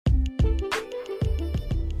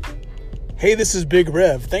Hey, this is Big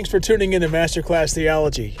Rev. Thanks for tuning in to Masterclass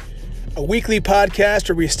Theology, a weekly podcast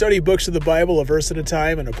where we study books of the Bible a verse at a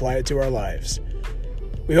time and apply it to our lives.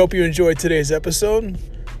 We hope you enjoyed today's episode.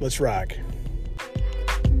 Let's rock.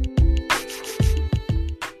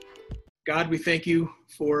 God, we thank you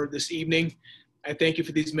for this evening. I thank you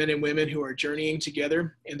for these men and women who are journeying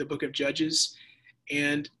together in the book of Judges.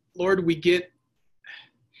 And Lord, we get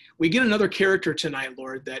another character tonight,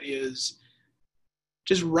 Lord, that is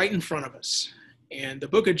just right in front of us. And the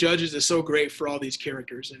book of Judges is so great for all these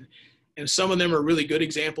characters. And some of them are really good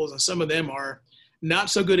examples, and some of them are not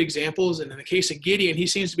so good examples. And in the case of Gideon, he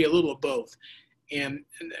seems to be a little of both. And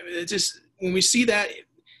it's just, when we see that,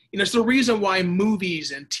 it's the reason why movies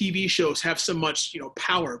and TV shows have so much,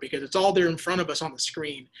 power, because it's all there in front of us on the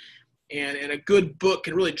screen. And a good book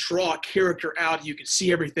can really draw a character out. You can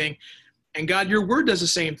see everything. And God, your word does the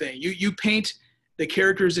same thing. You paint the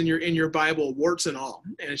characters in your Bible, warts and all.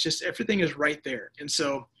 And it's just, everything is right there. And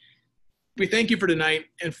so we thank you for tonight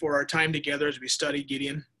and for our time together as we study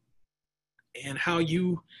Gideon and how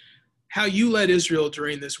you led Israel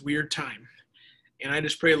during this weird time. And I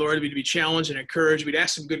just pray, Lord, we'd be challenged and encouraged. We'd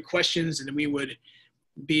ask some good questions, and we would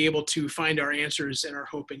be able to find our answers and our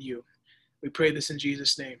hope in you. We pray this in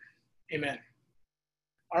Jesus' name. Amen.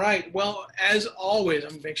 All right. Well, as always, I'm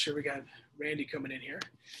going to make sure we got Randy coming in here.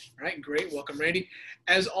 All right, great. Welcome, Randy.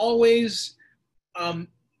 As always,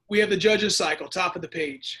 we have the Judges cycle, top of the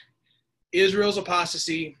page. Israel's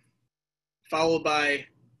apostasy, followed by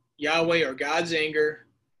Yahweh or God's anger,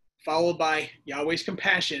 followed by Yahweh's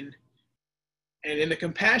compassion. And in the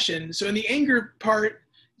compassion, so in the anger part,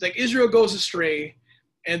 it's like Israel goes astray,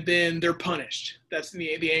 and then they're punished. That's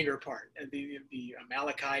the anger part. And the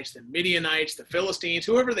Amalekites, the Midianites, the Philistines,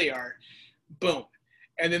 whoever they are, boom.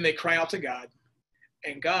 And then they cry out to God.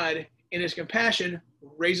 And God, in his compassion,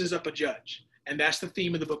 raises up a judge. And that's the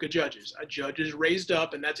theme of the book of Judges. A judge is raised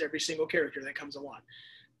up, and that's every single character that comes along.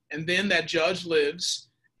 And then that judge lives,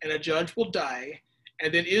 and a judge will die,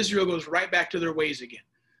 and then Israel goes right back to their ways again.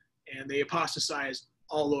 And they apostatize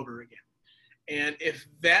all over again. And if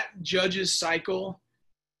that judge's cycle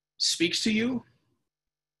speaks to you,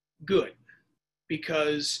 good.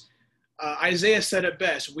 Because Isaiah said it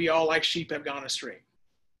best, we all like sheep have gone astray.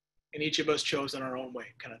 And each of us chose in our own way,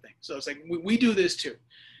 kind of thing. So it's like we do this too.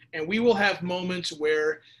 And we will have moments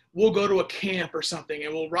where we'll go to a camp or something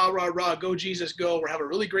and we'll rah, rah, rah, go Jesus, go. We'll have a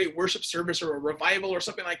really great worship service or a revival or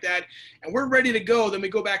something like that. And we're ready to go. Then we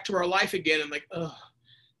go back to our life again and like, oh,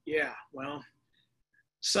 yeah, well,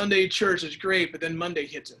 Sunday church is great, but then Monday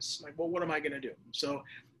hits us. Like, well, what am I going to do? So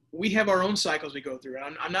we have our own cycles we go through.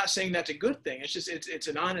 I'm not saying that's a good thing. It's just, it's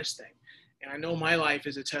an honest thing. And I know my life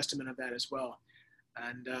is a testament of that as well.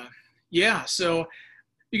 And yeah, so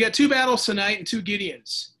you got two battles tonight and two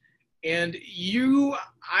Gideons. And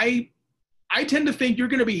I tend to think you're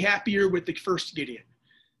going to be happier with the first Gideon.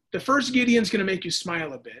 The first Gideon's going to make you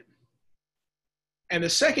smile a bit. And the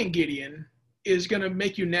second Gideon is going to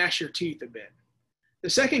make you gnash your teeth a bit. The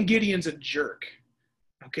second Gideon's a jerk.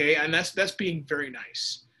 Okay, and that's being very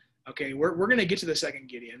nice. Okay, we're going to get to the second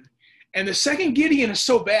Gideon. And the second Gideon is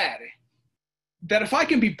so bad that if I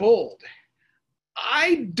can be bold,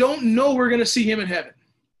 I don't know we're going to see him in heaven.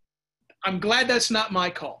 I'm glad that's not my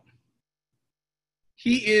call.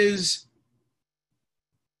 He is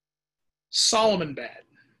Solomon bad.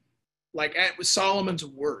 Like at Solomon's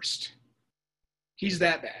worst. He's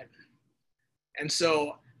that bad. And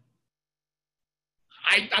so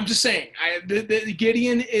I'm just saying, the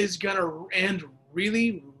Gideon is going to end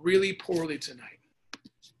really, really poorly tonight.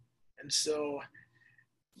 And so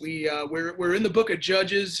we're in the book of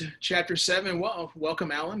Judges, chapter 7. Well,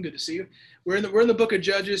 welcome, Alan. Good to see you. We're in the book of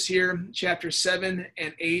Judges here, chapter 7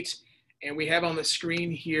 and 8, and we have on the screen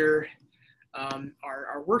here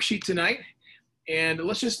our worksheet tonight. And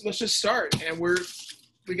let's just start. And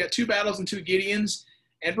we got two battles and two Gideons.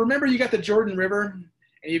 And remember, you got the Jordan River,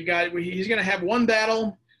 and he's going to have one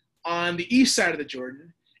battle on the east side of the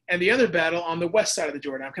Jordan, and the other battle on the west side of the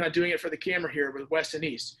Jordan. I'm kind of doing it for the camera here with west and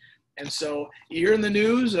east. And so you hear in the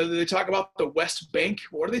news, they talk about the West Bank.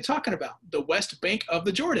 What are they talking about? The West Bank of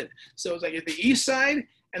the Jordan. So it's like at the east side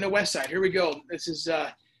and the west side. Here we go. This is,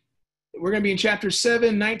 we're going to be in chapter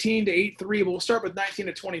 7, 19 to 8, 3. But we'll start with 19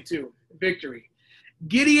 to 22. Victory.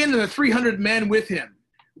 Gideon and the 300 men with him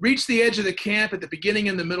reached the edge of the camp at the beginning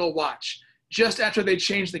and the middle watch, just after they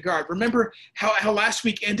changed the guard. Remember how last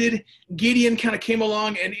week ended? Gideon kind of came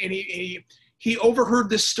along and he overheard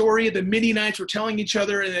this story. The Midianites were telling each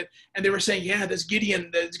other, and they were saying, yeah, this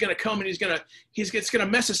Gideon is going to come, and it's going to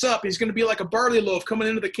mess us up. He's going to be like a barley loaf coming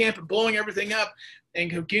into the camp and blowing everything up.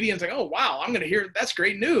 And Gideon's like, oh, wow, I'm going to hear, that's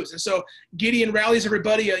great news. And so Gideon rallies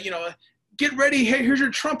everybody, get ready. Hey, here's your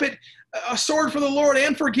trumpet, a sword for the Lord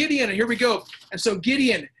and for Gideon. And here we go. And so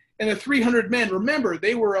Gideon and the 300 men, remember,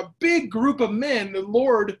 they were a big group of men. The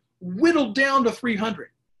Lord whittled down to 300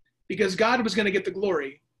 because God was going to get the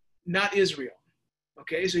glory, not Israel.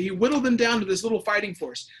 Okay, so he whittled them down to this little fighting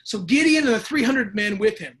force. So Gideon and the 300 men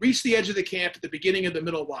with him reached the edge of the camp at the beginning of the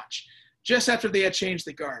middle watch, just after they had changed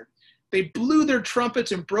the guard. They blew their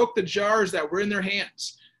trumpets and broke the jars that were in their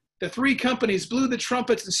hands. The three companies blew the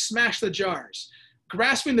trumpets and smashed the jars.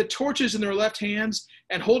 Grasping the torches in their left hands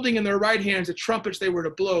and holding in their right hands the trumpets they were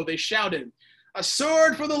to blow, they shouted, "A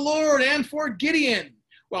sword for the Lord and for Gideon!"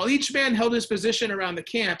 While each man held his position around the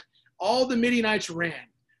camp, all the Midianites ran,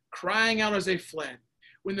 crying out as they fled.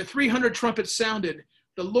 When the 300 trumpets sounded,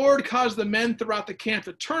 the Lord caused the men throughout the camp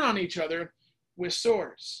to turn on each other with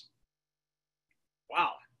swords.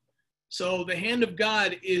 Wow. So the hand of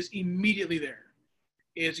God is immediately there.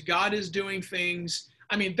 God is doing things.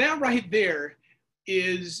 I mean, that right there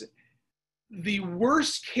is the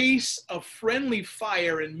worst case of friendly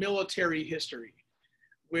fire in military history,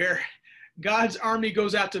 where God's army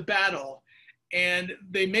goes out to battle and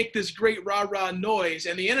they make this great rah-rah noise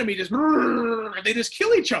and the enemy they just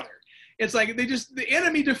kill each other. It's like the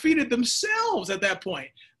enemy defeated themselves at that point.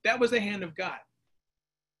 That was the hand of God.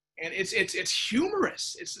 And it's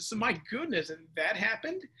humorous. It's just, my goodness, and that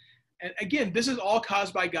happened. And again, this is all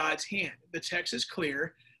caused by God's hand. The text is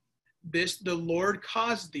clear. The Lord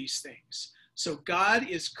caused these things. So God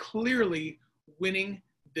is clearly winning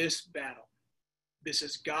this battle. This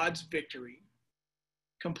is God's victory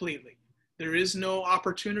completely. There is no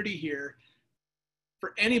opportunity here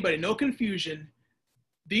for anybody, no confusion.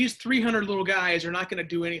 These 300 little guys are not going to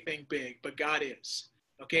do anything big, but God is.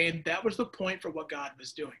 Okay, and that was the point for what God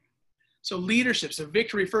was doing. So leadership, so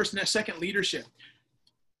victory first, and second, leadership.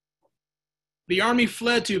 The army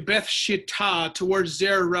fled to Beth Shittah towards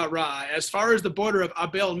Zerah, as far as the border of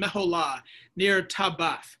Abel Meholah near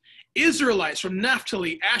Tabath. Israelites from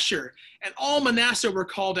Naphtali, Asher, and all Manasseh were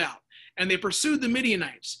called out, and they pursued the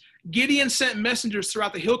Midianites. Gideon sent messengers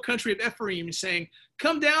throughout the hill country of Ephraim, saying,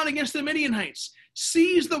 "Come down against the Midianites,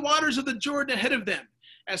 seize the waters of the Jordan ahead of them,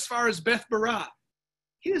 as far as Beth Barah."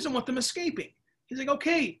 He doesn't want them escaping. He's like,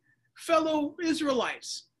 okay, fellow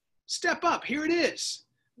Israelites, step up. Here it is.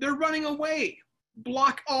 They're running away.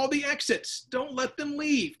 Block all the exits. Don't let them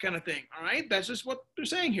leave, kind of thing. All right? That's just what they're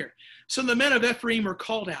saying here. So the men of Ephraim were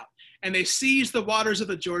called out, and they seized the waters of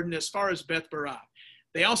the Jordan as far as Beth Barah.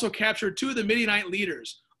 They also captured two of the Midianite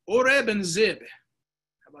leaders, Oreb and Zeb.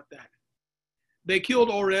 How about that? They killed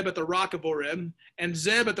Oreb at the rock of Oreb and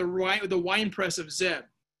Zeb at the winepress of Zeb.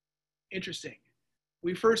 Interesting.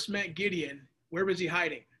 We first met Gideon. Where was he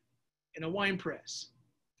hiding? In a winepress.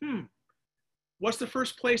 What's the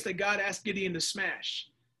first place that God asked Gideon to smash?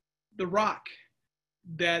 The rock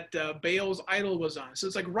that Baal's idol was on. So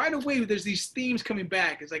it's like right away there's these themes coming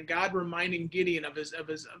back. It's like God reminding Gideon of his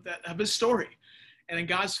story, and in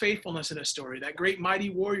God's faithfulness in his story. That great mighty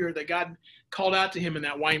warrior that God called out to him in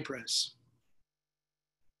that winepress.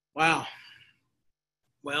 Wow.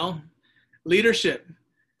 Well, leadership.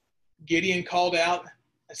 Gideon called out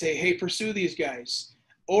and say, "Hey, pursue these guys."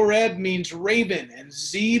 Oreb means raven, and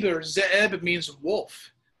Zeb or Zeb means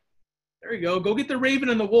wolf. There you go. Go get the raven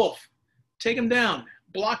and the wolf. Take them down.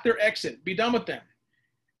 Block their exit. Be done with them.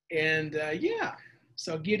 And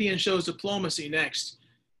so Gideon shows diplomacy next.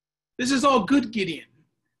 This is all good Gideon.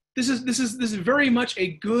 This is very much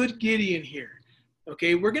a good Gideon here.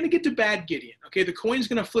 Okay, we're going to get to bad Gideon. Okay, the coin's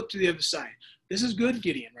going to flip to the other side. This is good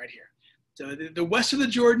Gideon right here. So the west of the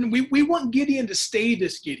Jordan, we want Gideon to stay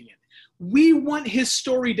this Gideon. We want his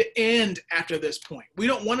story to end after this point. We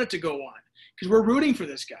don't want it to go on because we're rooting for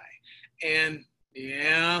this guy. And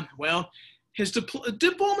yeah, well, his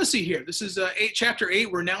diplomacy here. This is chapter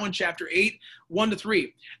 8. We're now in chapter 8,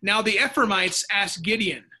 1-3. Now the Ephraimites asked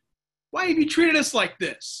Gideon, "Why have you treated us like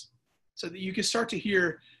this?" So that you can start to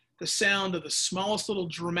hear the sound of the smallest little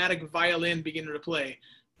dramatic violin beginning to play.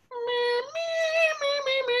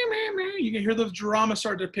 You can hear the drama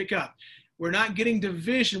start to pick up. We're not getting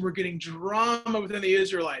division. We're getting drama within the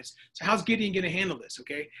Israelites. So how's Gideon going to handle this,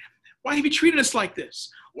 okay? "Why have you treated us like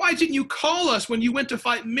this? Why didn't you call us when you went to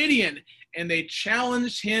fight Midian?" And they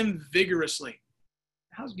challenged him vigorously.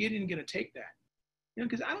 How's Gideon going to take that?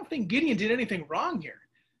 Because I don't think Gideon did anything wrong here.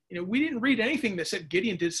 We didn't read anything that said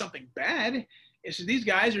Gideon did something bad. It's just these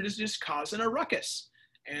guys are just causing a ruckus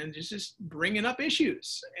and just bringing up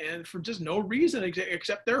issues, and for just no reason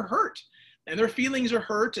except they're hurt and their feelings are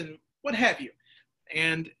hurt and what have you.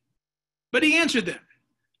 But he answered them,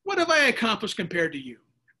 "What have I accomplished compared to you?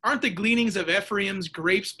 Aren't the gleanings of Ephraim's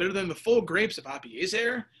grapes better than the full grapes of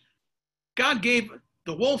Abiezer? God gave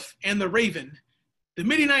the wolf and the raven, the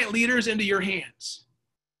Midianite leaders, into your hands.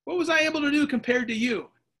 What was I able to do compared to you?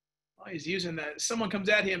 Well, he's using that. Someone comes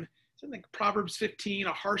at him, something like Proverbs 15,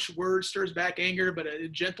 a harsh word stirs back anger, but a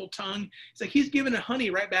gentle tongue. It's like he's giving a honey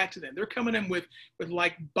right back to them. They're coming in with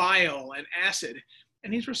like bile and acid,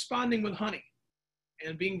 and he's responding with honey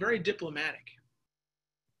and being very diplomatic.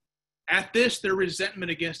 At this, their resentment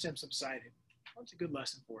against him subsided. Well, that's a good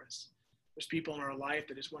lesson for us. There's people in our life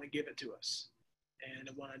that just want to give it to us and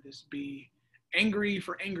want to just be angry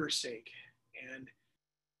for anger's sake. And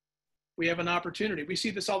we have an opportunity. We see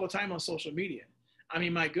this all the time on social media. I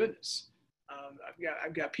mean, my goodness.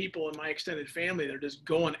 I've got people in my extended family that are just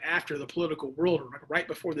going after the political world right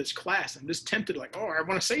before this class. I'm just tempted, like, oh, I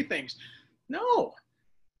want to say things. No,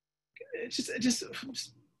 it's just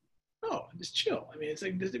chill. I mean, it's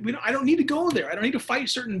like I don't need to go there. I don't need to fight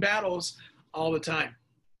certain battles all the time.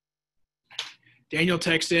 Daniel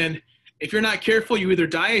texts in, if you're not careful, you either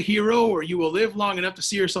die a hero or you will live long enough to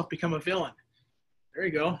see yourself become a villain. There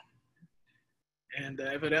you go. And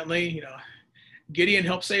evidently, Gideon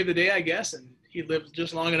helped save the day, I guess, and he lived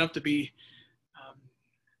just long enough to be,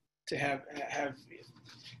 to have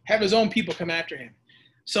his own people come after him.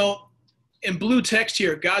 So in blue text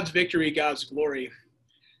here, God's victory, God's glory.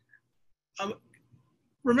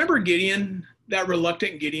 Remember Gideon, that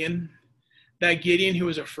reluctant Gideon, that Gideon who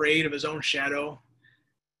was afraid of his own shadow,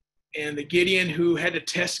 and the Gideon who had to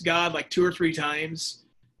test God like 2 or 3 times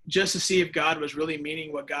just to see if God was really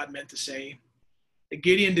meaning what God meant to say. The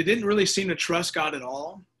Gideon that didn't really seem to trust God at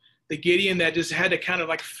all. The Gideon that just had to kind of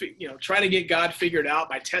like, try to get God figured out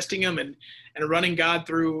by testing him and running God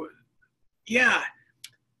through. Yeah,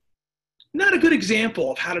 not a good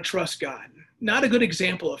example of how to trust God. Not a good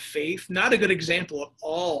example of faith. Not a good example of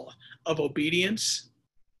all of obedience.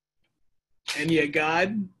 And yet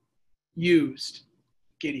God used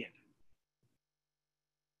Gideon.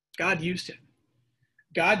 God used him.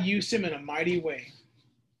 God used him in a mighty way.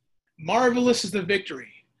 Marvelous is the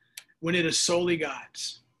victory when it is solely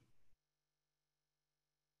God's.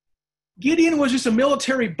 Gideon was just a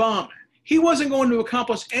military bum. He wasn't going to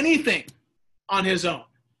accomplish anything on his own.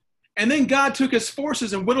 And then God took his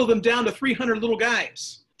forces and whittled them down to 300 little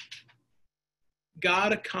guys.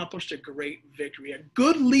 God accomplished a great victory. A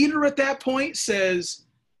good leader at that point says,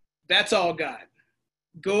 that's all God.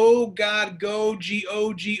 Go, God, go,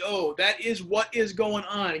 G-O-G-O. That is what is going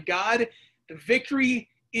on. God, the victory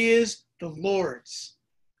is the Lord's.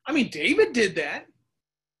 I mean, David did that.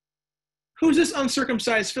 Who's this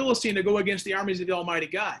uncircumcised Philistine to go against the armies of the Almighty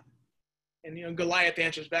God? And Goliath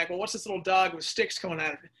answers back, well, what's this little dog with sticks coming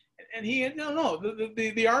out of it? And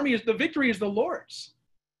the army is, the victory is the Lord's.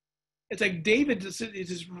 It's like David is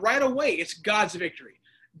just right away. It's God's victory.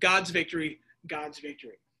 God's victory. God's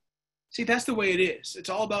victory. See, that's the way it is. It's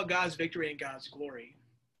all about God's victory and God's glory.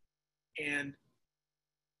 And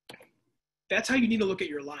that's how you need to look at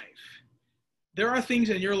your life. There are things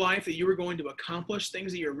in your life that you are going to accomplish,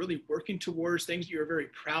 things that you're really working towards, things that you're very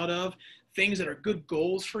proud of, things that are good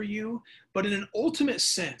goals for you. But in an ultimate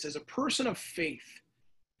sense, as a person of faith,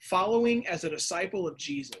 following as a disciple of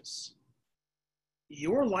Jesus,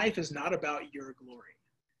 your life is not about your glory.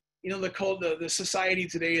 The society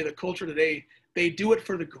today, the culture today, they do it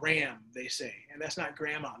for the gram, they say. And that's not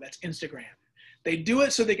grandma, that's Instagram. They do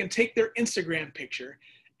it so they can take their Instagram picture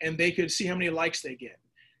and they could see how many likes they get.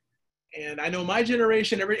 And I know my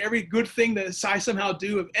generation, every good thing that I somehow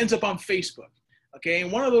do ends up on Facebook. Okay,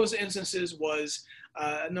 and one of those instances was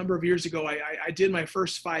a number of years ago, I did my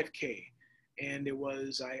first 5K. And it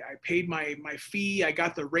was, I paid my fee, I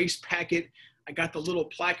got the race packet, I got the little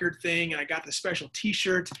placard thing, and I got the special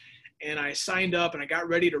t-shirt, and I signed up and I got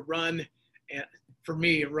ready to run. And for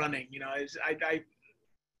me, running,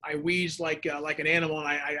 I wheezed like an animal, and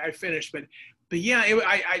I finished. But yeah,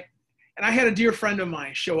 and I had a dear friend of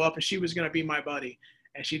mine show up, and she was going to be my buddy,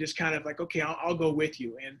 and she just kind of like, okay, I'll go with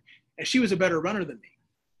you. And she was a better runner than me,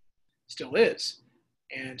 still is.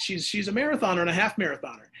 And she's a marathoner and a half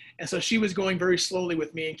marathoner. And so she was going very slowly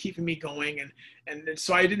with me and keeping me going. And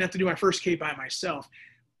so I didn't have to do my first K by myself.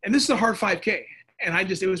 And this is a hard 5K.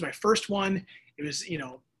 And it was my first one. It was,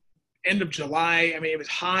 end of July. I mean, it was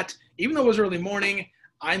hot. Even though it was early morning,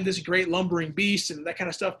 I'm this great lumbering beast and that kind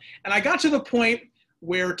of stuff. And I got to the point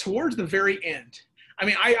where towards the very end,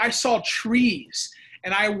 I saw trees.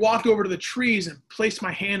 And I walked over to the trees and placed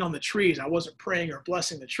my hand on the trees. I wasn't praying or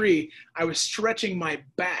blessing the tree. I was stretching my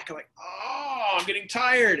back. I'm like, oh, I'm getting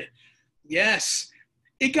tired. Yes.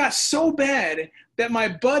 It got so bad that my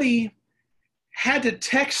buddy had to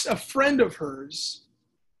text a friend of hers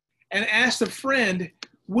and ask the friend,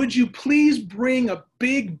 would you please bring a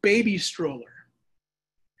big baby stroller?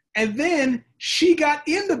 And then She got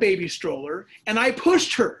in the baby stroller, and I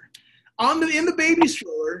pushed her in the baby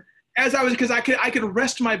stroller as I was, because I could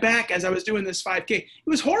rest my back as I was doing this 5K. It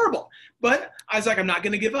was horrible, but I was like, I'm not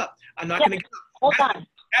going to give up. I'm not going to give up. Hold on.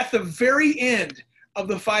 At the very end of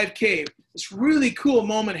the 5K, this really cool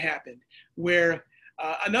moment happened where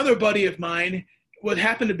another buddy of mine would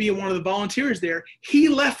happen to be one of the volunteers there. He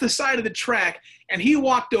left the side of the track and he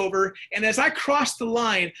walked over. And as I crossed the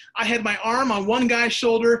line, I had my arm on one guy's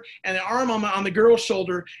shoulder and an arm on the girl's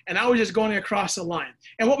shoulder. And I was just going across the line.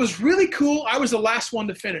 And what was really cool, I was the last one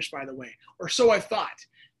to finish, by the way, or so I thought,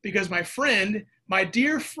 because my friend, my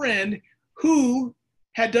dear friend, who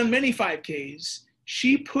had done many 5Ks,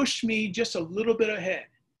 she pushed me just a little bit ahead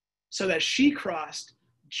so that she crossed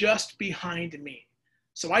just behind me.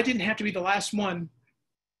 So I didn't have to be the last one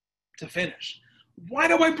to finish. Why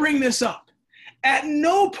do I bring this up? At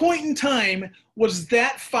no point in time was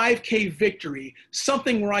that 5K victory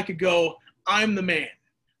something where I could go, I'm the man.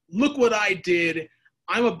 Look what I did.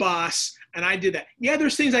 I'm a boss, and I did that. Yeah,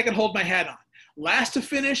 there's things I can hold my hat on. Last to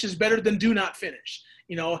finish is better than do not finish.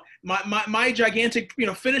 You know, my gigantic,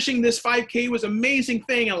 finishing this 5K was an amazing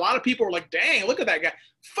thing. And a lot of people were like, dang, look at that guy.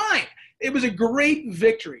 Fine. It was a great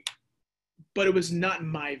victory. But it was not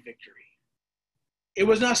my victory. It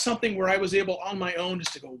was not something where I was able on my own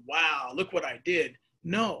just to go, wow, look what I did.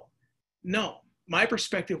 No. My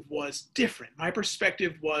perspective was different. My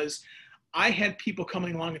perspective was I had people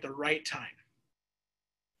coming along at the right time.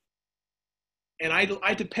 And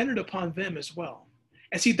I depended upon them as well.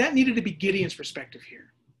 And see, that needed to be Gideon's perspective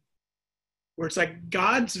here, where it's like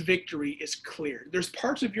God's victory is clear. There's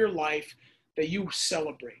parts of your life that you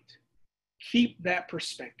celebrate. Keep that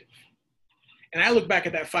perspective. And I look back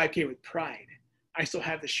at that 5K with pride. I still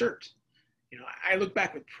have the shirt. I look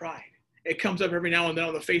back with pride. It comes up every now and then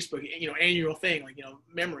on the Facebook, annual thing, like,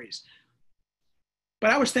 memories.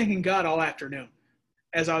 But I was thanking God all afternoon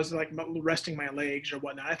as I was like resting my legs or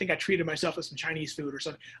whatnot. I think I treated myself with some Chinese food or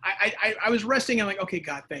something. I was resting and I'm like, okay,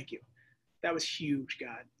 God, thank you. That was huge,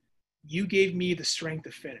 God. You gave me the strength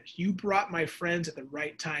to finish. You brought my friends at the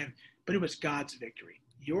right time, but it was God's victory.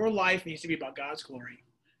 Your life needs to be about God's glory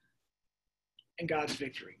and God's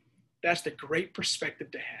victory. That's the great perspective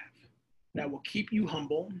to have. That will keep you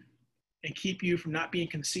humble and keep you from not being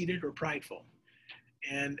conceited or prideful.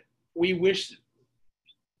 And we wish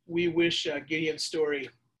Gideon's story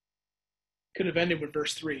could have ended with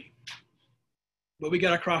verse 3. But we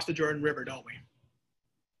got to cross the Jordan River, don't we?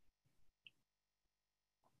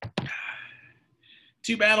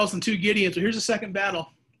 2 battles and 2 Gideons. So here's the second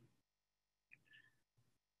battle.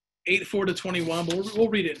 8:4-21, but we'll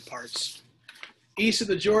read it in parts. East of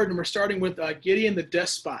the Jordan, we're starting with Gideon the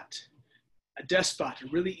despot. A despot, a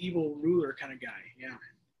really evil ruler kind of guy. Yeah.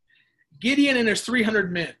 Gideon and his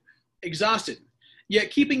 300 men, exhausted,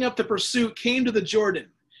 yet keeping up the pursuit, came to the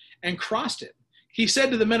Jordan and crossed it. He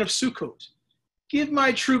said to the men of Sukkot, give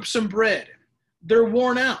my troops some bread. They're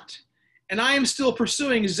worn out, and I am still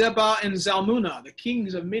pursuing Zebah and Zalmunna, the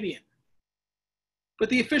kings of Midian. But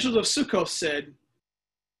the officials of Sukkot said,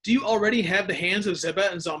 do you already have the hands of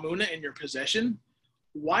Zebah and Zalmunna in your possession?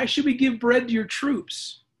 Why should we give bread to your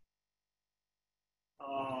troops?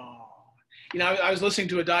 Oh, I was listening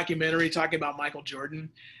to a documentary talking about Michael Jordan,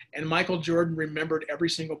 and Michael Jordan remembered every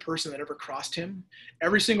single person that ever crossed him,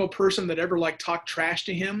 every single person that ever talked trash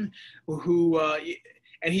to him,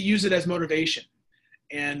 and he used it as motivation.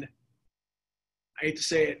 And I hate to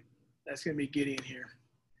say it, that's going to be Gideon here.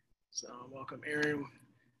 So welcome, Aaron.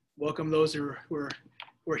 Welcome those who are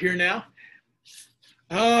here now.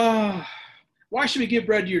 Why should we give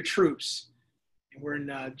bread to your troops? And we're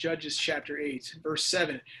in Judges chapter 8, verse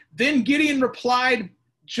 7. Then Gideon replied,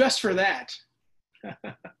 just for that.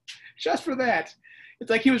 Just for that. It's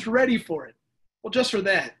like he was ready for it. Well, just for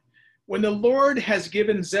that. When the Lord has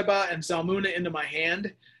given Zebah and Zalmunna into my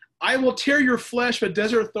hand, I will tear your flesh with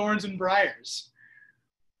desert thorns and briars.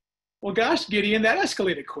 Well, gosh, Gideon, that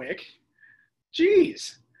escalated quick.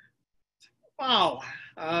 Jeez. Wow.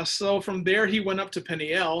 So from there, he went up to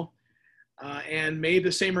Peniel and made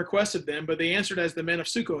the same request of them, but they answered as the men of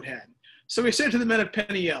Sukkot had. So he said to the men of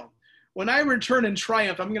Peniel, when I return in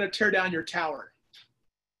triumph, I'm going to tear down your tower.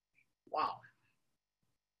 Wow.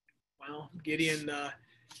 Well, Gideon,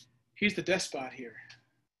 he's the despot here.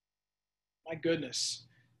 My goodness.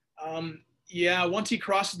 Yeah, once he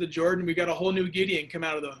crosses the Jordan, we got a whole new Gideon come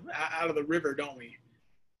out of the river, don't we?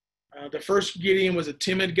 The first Gideon was a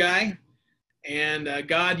timid guy, and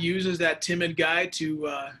God uses that timid guy to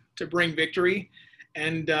bring victory.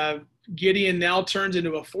 And Gideon now turns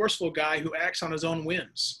into a forceful guy who acts on his own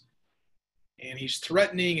whims. and he's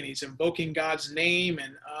threatening and he's invoking God's name.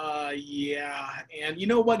 And yeah, and you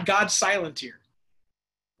know what? God's silent here.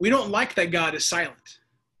 We don't like that God is silent.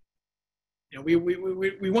 You know,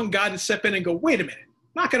 we want God to step in and go, wait a minute,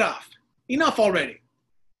 knock it off. Enough already.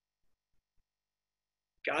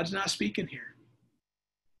 God's not speaking here.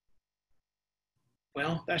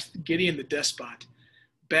 Well, that's Gideon the despot.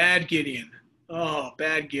 Bad Gideon. Oh,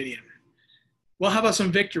 bad Gideon. Well, how about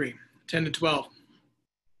some victory? 10 to 12.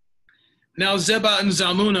 Now Zebah and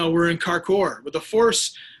Zalmunna were in Karkor with a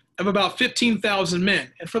force of about 15,000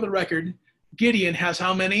 men. And for the record, Gideon has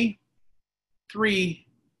how many?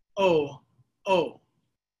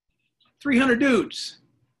 300 dudes.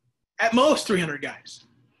 At most 300 guys.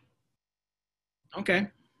 Okay.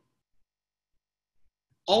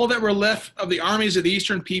 All that were left of the armies of the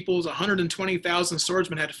eastern peoples, 120,000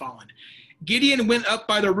 swordsmen had fallen. Gideon went up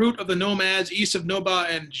by the route of the nomads east of Nobah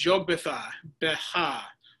and Jogbethah, there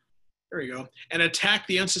we go, and attacked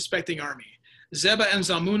the unsuspecting army. Zebah and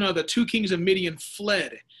Zalmunna, the two kings of Midian,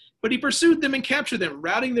 fled, but he pursued them and captured them,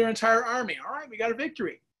 routing their entire army. All right, we got a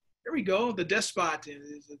victory. Here we go. The despot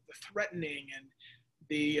is the threatening, and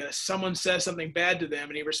the someone says something bad to them,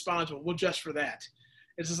 and he responds, well, we'll just for that.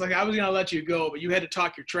 It's just like, I was going to let you go, but you had to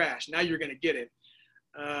talk your trash. Now you're going to get it.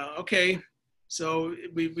 Okay, so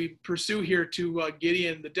we pursue here to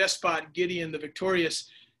Gideon, the despot, Gideon, the victorious,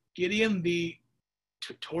 Gideon, the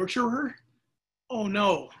torturer? Oh,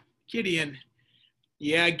 no, Gideon.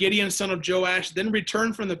 Yeah, Gideon, son of Joash, then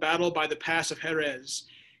returned from the battle by the pass of Heres.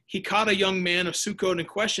 He caught a young man of Sukkot and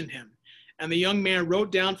questioned him. And the young man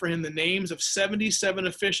wrote down for him the names of 77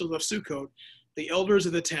 officials of Sukkot, the elders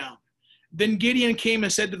of the town. Then Gideon came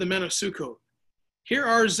and said to the men of Sukkot, here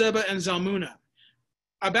are Zebah and Zalmunna,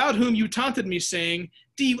 about whom you taunted me, saying,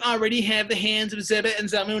 do you already have the hands of Zebah and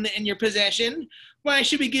Zalmunna in your possession? Why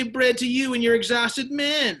should we give bread to you and your exhausted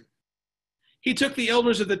men? He took the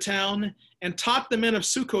elders of the town and taught the men of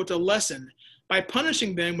Sukkot a lesson by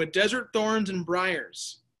punishing them with desert thorns and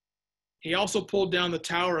briars. He also pulled down the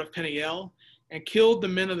tower of Peniel and killed the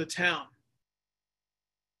men of the town.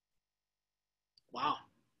 Wow.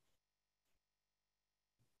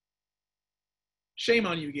 Shame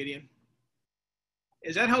on you, Gideon.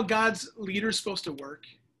 Is that how God's leader is supposed to work?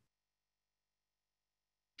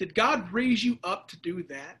 Did God raise you up to do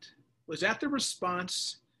that? Was that the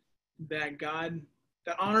response that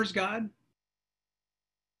honors God?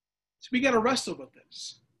 So we got to wrestle with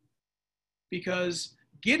this. Because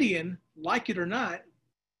Gideon, like it or not,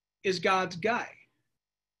 is God's guy.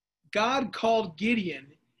 God called Gideon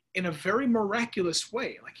in a very miraculous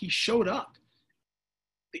way. Like he showed up.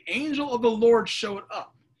 The angel of the Lord showed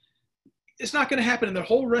up. It's not going to happen in the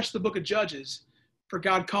whole rest of the book of Judges for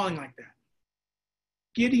God calling like that.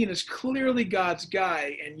 Gideon is clearly God's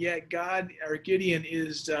guy, and yet Gideon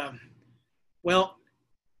is, well,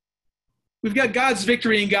 we've got God's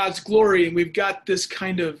victory and God's glory, and we've got this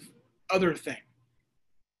kind of other thing.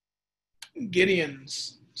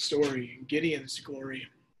 Gideon's story, Gideon's glory.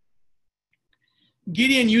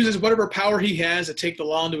 Gideon uses whatever power he has to take the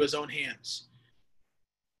law into his own hands.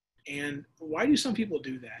 And why do some people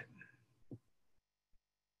do that?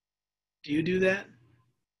 Do you do that?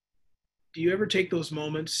 Do you ever take those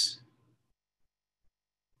moments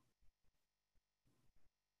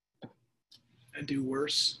and do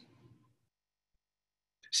worse?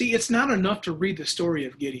 See, it's not enough to read the story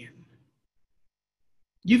of Gideon.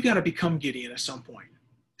 You've got to become Gideon at some point.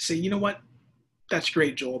 Say, you know what? That's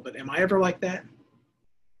great, Joel, but am I ever like that?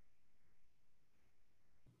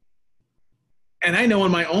 And I know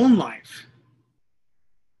in my own life,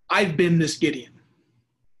 I've been this Gideon,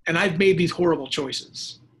 and I've made these horrible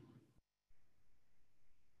choices.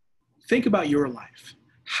 Think about your life.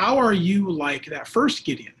 How are you like that first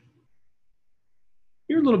Gideon?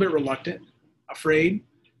 You're a little bit reluctant, afraid,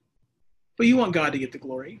 but you want God to get the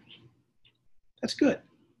glory. That's good.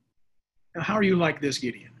 Now, how are you like this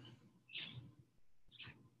Gideon?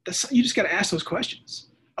 You just got to ask those questions.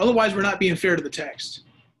 Otherwise, we're not being fair to the text.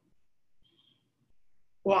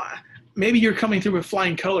 Well, maybe you're coming through with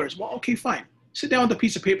flying colors. Well, okay, fine. Sit down with a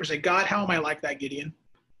piece of paper and say, God, how am I like that Gideon?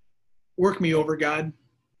 Work me over, God.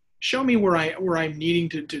 Show me where I'm needing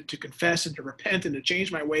to confess and to repent and to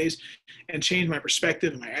change my ways and change my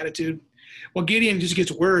perspective and my attitude. Well, Gideon just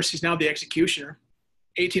gets worse. He's now the executioner,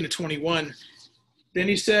 18 to 21. Then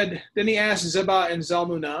he asked Zebah and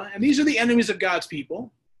Zalmunna, and these are the enemies of God's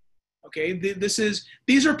people. Okay,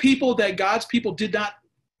 these are people that God's people did not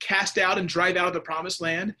cast out and drive out of the promised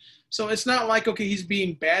land. So it's not like, okay, he's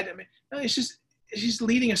being bad. I mean, no, it's just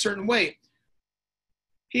leading a certain way.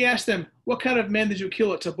 He asked them, what kind of men did you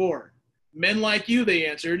kill at Tabor? Men like you, they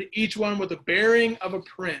answered, each one with the bearing of a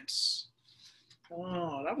prince.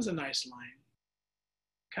 Oh, that was a nice line.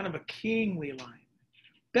 Kind of a kingly line.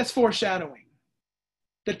 That's foreshadowing.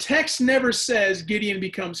 The text never says Gideon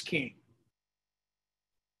becomes king.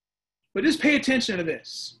 But just pay attention to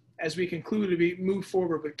this as we conclude to move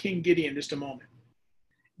forward with King Gideon in just a moment.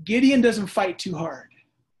 Gideon doesn't fight too hard.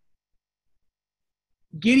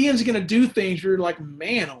 Gideon's going to do things where you're like,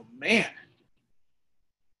 man, oh man.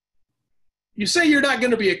 You say you're not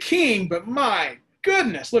going to be a king, but my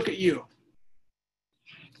goodness, look at you.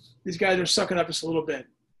 These guys are sucking up just a little bit.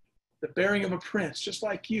 The bearing of a prince, just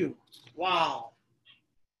like you. Wow.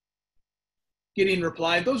 Gideon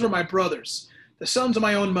replied, those are my brothers, the sons of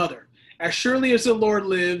my own mother. As surely as the Lord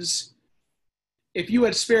lives, if you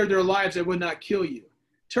had spared their lives, I would not kill you.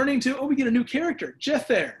 Turning to, we get a new character,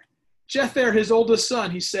 Jether. Jether, his oldest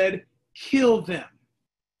son, he said, kill them.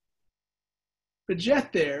 But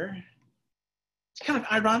Jether, it's kind of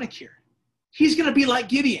ironic here. He's going to be like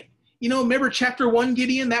Gideon. You know, remember chapter 1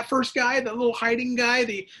 Gideon, that first guy, the little hiding guy,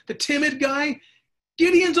 the timid guy?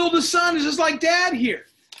 Gideon's oldest son is just like dad here,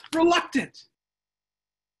 reluctant.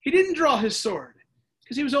 He didn't draw his sword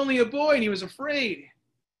because he was only a boy and he was afraid.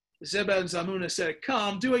 Zebah and Zalmunna said,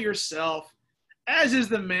 come, do it yourself. As is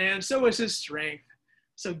the man, so is his strength.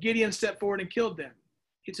 So Gideon stepped forward and killed them.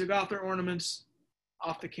 He took off their ornaments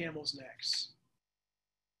off the camels' necks.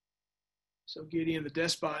 So Gideon the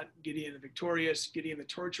despot, Gideon the victorious, Gideon the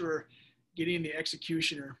torturer, Gideon the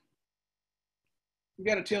executioner. We've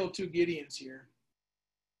got a tale of two Gideons here.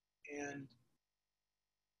 And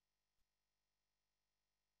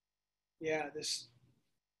yeah,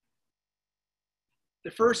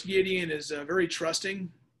 the first Gideon is very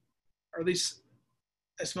trusting, or at least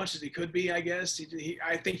as much as he could be, I guess.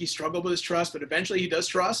 I think he struggled with his trust, but eventually he does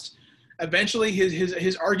trust. Eventually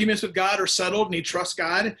his arguments with God are settled and he trusts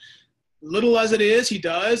God. Little as it is, he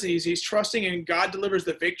does. He's trusting and God delivers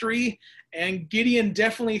the victory. And Gideon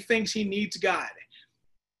definitely thinks he needs God.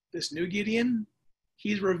 This new Gideon,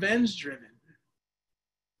 he's revenge driven.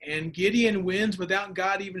 And Gideon wins without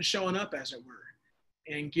God even showing up, as it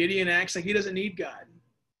were. And Gideon acts like he doesn't need God.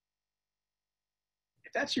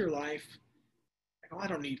 If that's your life, like, oh, I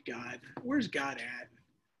don't need God. Where's God at?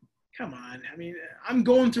 Come on. I mean, I'm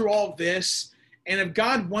going through all this. And if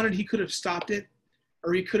God wanted, he could have stopped it.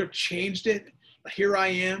 Or he could have changed it. Here I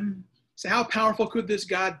am. So how powerful could this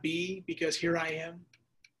God be? Because here I am.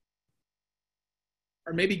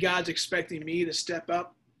 Or maybe God's expecting me to step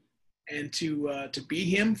up and to be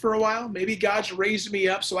him for a while. Maybe God's raised me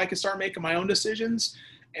up so I can start making my own decisions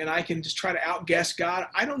and I can just try to outguess God.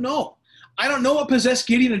 I don't know. I don't know what possessed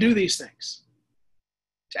Gideon to do these things,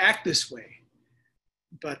 to act this way.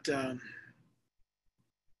 But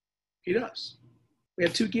he does. We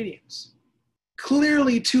have two Gideons.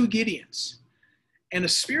 Clearly two Gideons. And a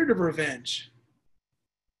spirit of revenge.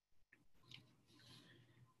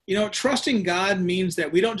 You know, trusting God means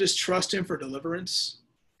that we don't just trust him for deliverance.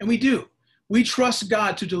 And we do. We trust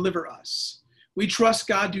God to deliver us. We trust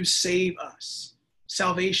God to save us.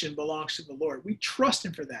 Salvation belongs to the Lord. We trust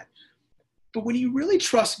him for that. But when you really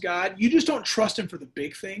trust God, you just don't trust him for the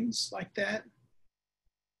big things like that.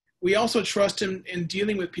 We also trust him in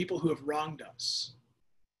dealing with people who have wronged us.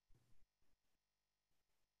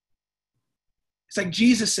 It's like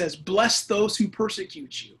Jesus says, bless those who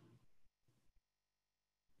persecute you.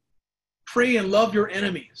 Pray and love your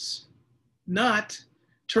enemies. Not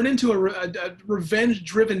turn into a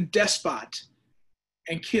revenge-driven despot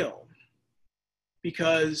and kill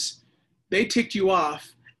because they ticked you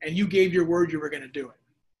off and you gave your word you were going to do it.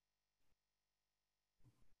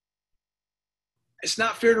 It's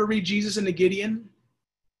not fair to read Jesus into Gideon,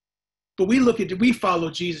 but we follow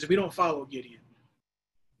Jesus. We don't follow Gideon.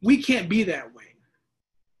 We can't be that way.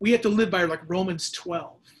 We have to live by like Romans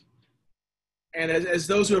 12. And as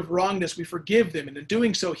those who have wronged us, we forgive them. And in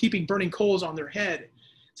doing so, heaping burning coals on their head.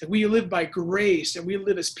 So we live by grace and we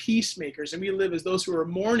live as peacemakers and we live as those who are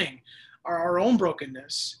mourning our own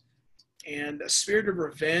brokenness. And a spirit of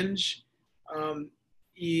revenge.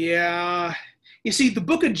 You see, the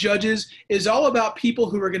book of Judges is all about people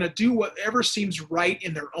who are going to do whatever seems right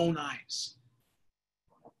in their own eyes.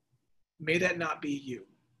 May that not be you.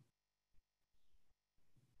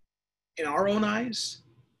 In our own eyes?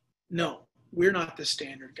 No, we're not the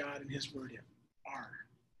standard. God and his word are.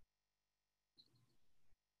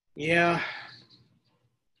 Yeah.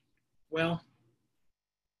 Well,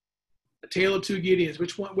 a tale of two Gideons.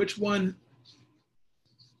 Which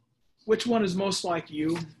one is most like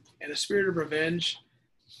you? And a spirit of revenge?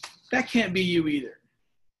 That can't be you either.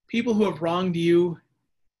 People who have wronged you,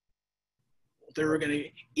 they're going to,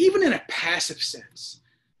 even in a passive sense,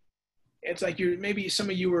 it's like maybe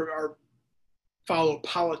some of you are follow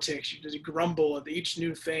politics. You just grumble at each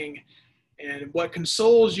new thing. And what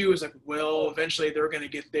consoles you is like, well, eventually they're going to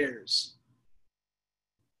get theirs.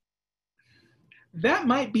 That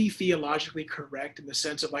might be theologically correct in the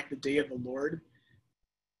sense of like the day of the Lord.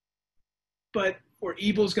 But where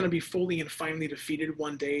evil is going to be fully and finally defeated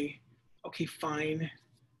one day, okay, fine.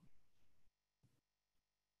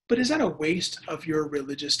 But is that a waste of your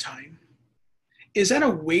religious time? Is that a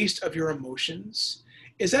waste of your emotions?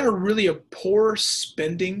 Is that really a poor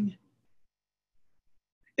spending?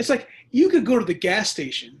 It's like you could go to the gas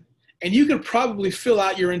station and you could probably fill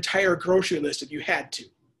out your entire grocery list if you had to.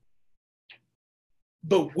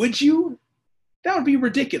 But would you? That would be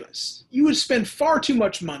ridiculous. You would spend far too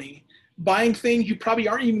much money buying things you probably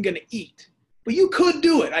aren't even going to eat. But you could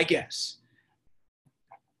do it, I guess.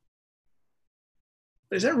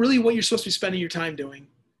 But is that really what you're supposed to be spending your time doing?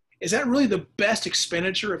 Is that really the best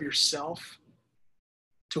expenditure of yourself?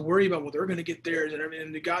 To worry about, well, they're going to get theirs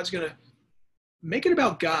and God's going to make it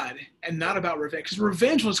about God and not about revenge. Because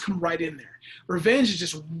revenge will just come right in there. Revenge is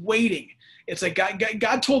just waiting. It's like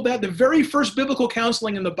God told that the very first biblical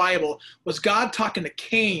counseling in the Bible was God talking to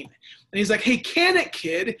Cain. And he's like, hey, can it,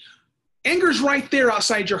 kid? Anger's right there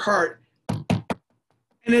outside your heart.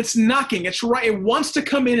 And it's knocking. It's right. It wants to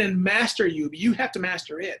come in and master you, but you have to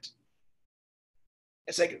master it.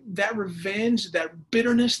 It's like that revenge, that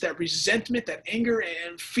bitterness, that resentment, that anger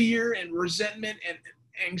and fear and resentment and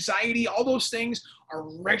anxiety, all those things are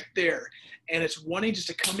right there. And it's wanting just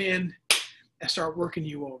to come in and start working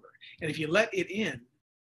you over. And if you let it in,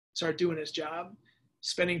 start doing its job,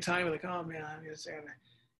 spending time like, oh man, it's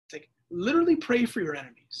like literally pray for your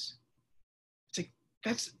enemies. It's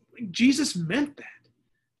like Jesus meant that.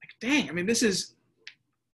 Like, dang, I mean, these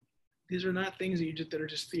are not things that are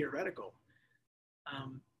just theoretical.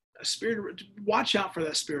 Watch out for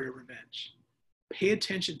that spirit of revenge. Pay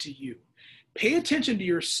attention to you. Pay attention to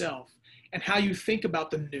yourself and how you think about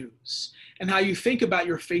the news and how you think about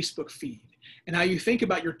your Facebook feed and how you think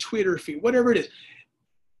about your Twitter feed, whatever it is.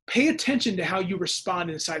 Pay attention to how you respond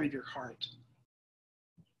inside of your heart.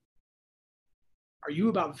 Are you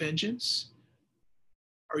about vengeance?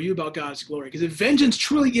 Are you about God's glory? Because if vengeance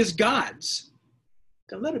truly is God's,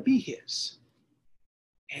 then let it be his.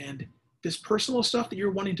 And this personal stuff that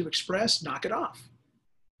you're wanting to express, knock it off.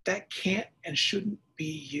 That can't and shouldn't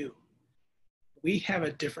be you. We have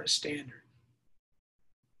a different standard.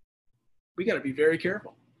 We got to be very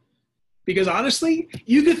careful. Because honestly,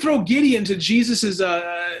 you could throw Gideon to Jesus's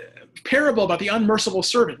parable about the unmerciful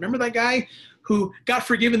servant. Remember that guy who got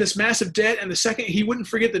forgiven this massive debt and the second he wouldn't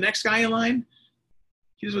forget the next guy in line?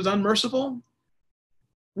 He just was unmerciful.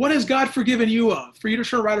 What has God forgiven you of? For you to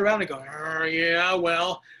turn right around and go, oh, yeah,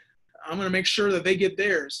 well, I'm going to make sure that they get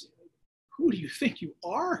theirs. Who do you think you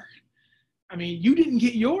are? I mean, you didn't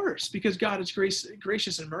get yours because God is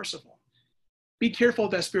gracious and merciful. Be careful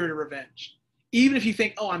of that spirit of revenge. Even if you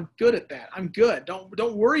think, oh, I'm good at that. I'm good.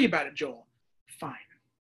 Don't worry about it, Joel. Fine.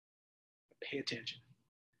 Pay attention.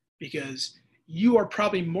 Because you are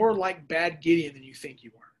probably more like bad Gideon than you think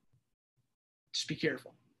you are. Just be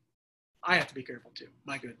careful. I have to be careful too.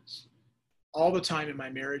 My goodness. All the time in my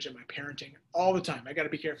marriage and my parenting, all the time. I got to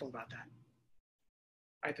be careful about that.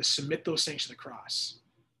 I have to submit those things to the cross.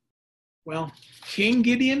 Well, King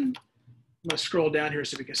Gideon, let's scroll down here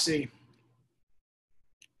so we can see.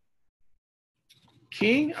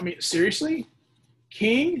 King, I mean, seriously?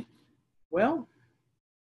 King? Well,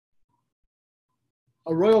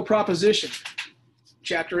 a royal proposition.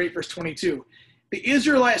 Chapter 8, verse 22. The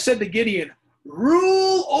Israelites said to Gideon,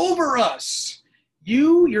 rule over us,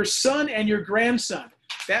 you, your son, and your grandson.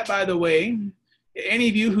 That, by the way, any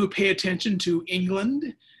of you who pay attention to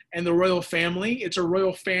England and the royal family, it's a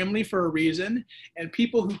royal family for a reason. And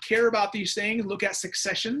people who care about these things look at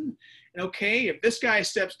succession. And okay, if this guy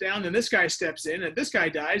steps down, then this guy steps in. And if this guy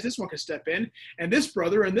dies, this one can step in. And this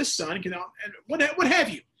brother and this son can, and what have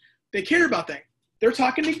you. They care about that. They're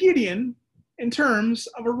talking to Gideon in terms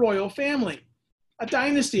of a royal family, a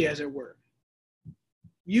dynasty, as it were.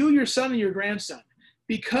 You, your son, and your grandson,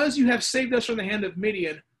 because you have saved us from the hand of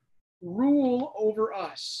Midian, rule over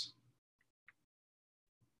us.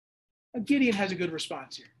 Gideon has a good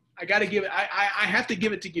response here. I got to give it. I have to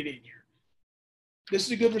give it to Gideon here. This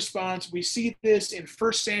is a good response. We see this in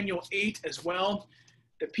 1 Samuel 8 as well.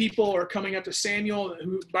 The people are coming up to Samuel,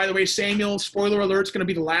 who, by the way, Samuel, spoiler alert, is going to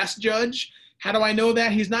be the last judge. How do I know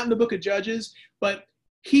that? He's not in the book of Judges, but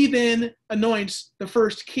he then anoints the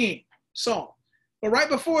first king, Saul. But right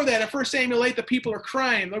before that, at 1 Samuel 8, the people are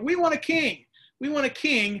crying, like, we want a king. We want a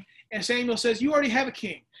king. And Samuel says, you already have a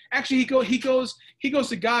king. Actually, he goes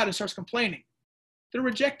to God and starts complaining. They're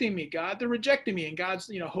rejecting me, God. They're rejecting me. And God's,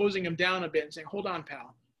 hosing him down a bit and saying, hold on,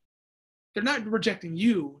 pal. They're not rejecting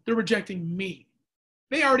you. They're rejecting me.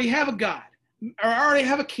 They already have a God, or already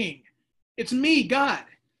have a king. It's me, God.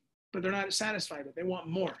 But they're not satisfied with it. They want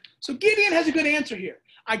more. So Gideon has a good answer here.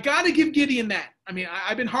 I got to give Gideon that. I mean,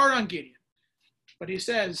 I've been hard on Gideon. But he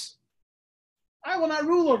says, I will not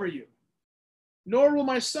rule over you, nor will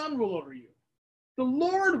my son rule over you. The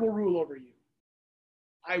Lord will rule over you.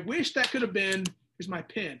 I wish that could have been, here's my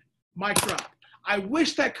pin, mic drop. I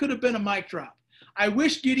wish that could have been a mic drop. I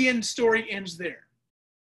wish Gideon's story ends there.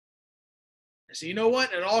 So you know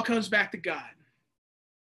what? It all comes back to God.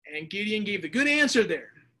 And Gideon gave the good answer there.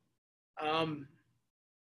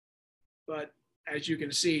 But as you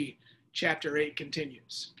can see, chapter 8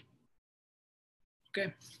 continues.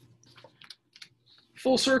 Okay.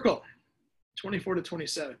 Full circle, 24 to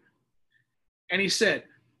 27. And he said,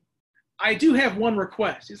 I do have one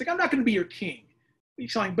request. He's like, I'm not going to be your king.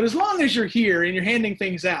 He's like, but as long as you're here and you're handing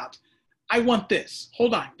things out, I want this.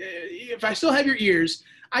 Hold on. If I still have your ears,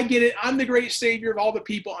 I get it. I'm the great savior of all the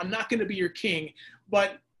people. I'm not going to be your king.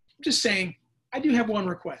 But I'm just saying, I do have one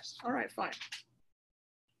request. All right, fine.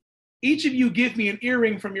 Each of you give me an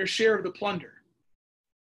earring from your share of the plunder.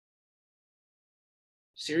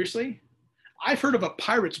 Seriously? I've heard of a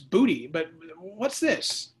pirate's booty, but what's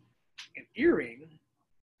this? An earring?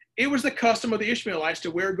 It was the custom of the Ishmaelites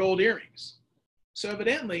to wear gold earrings. So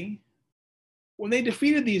evidently, when they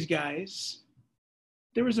defeated these guys,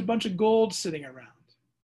 there was a bunch of gold sitting around.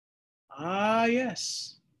 Ah,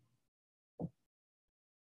 yes.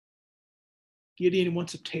 Gideon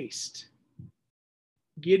wants a taste.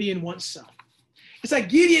 Gideon wants some. It's like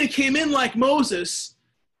Gideon came in like Moses,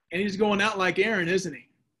 and he's going out like Aaron, isn't he?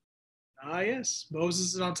 Ah, yes.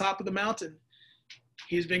 Moses is on top of the mountain.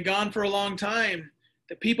 He's been gone for a long time.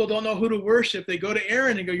 The people don't know who to worship. They go to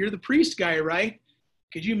Aaron and go, you're the priest guy, right?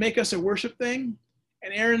 Could you make us a worship thing?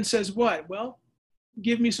 And Aaron says, what? Well,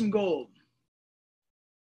 give me some gold.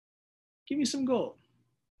 Give me some gold.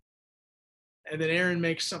 And then Aaron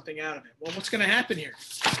makes something out of it. Well, what's going to happen here?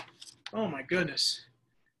 Oh, my goodness.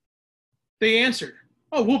 They answered,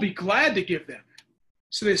 oh, we'll be glad to give them.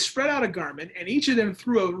 So they spread out a garment, and each of them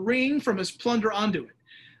threw a ring from his plunder onto it.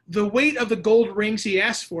 The weight of the gold rings he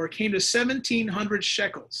asked for came to 1,700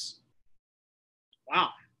 shekels. Wow.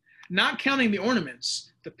 Not counting the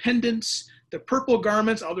ornaments, the pendants, the purple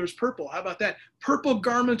garments. Oh, there's purple. How about that? Purple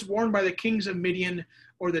garments worn by the kings of Midian,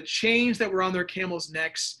 or the chains that were on their camels'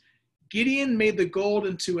 necks. Gideon made the gold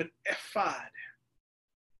into an ephod.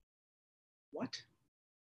 What?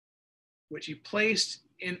 Which he placed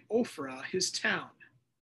in Ophrah, his town.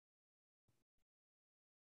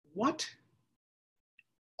 What?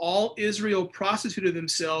 All Israel prostituted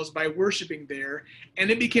themselves by worshiping there,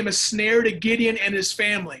 and it became a snare to Gideon and his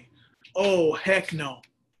family. Oh, heck no.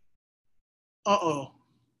 Uh-oh.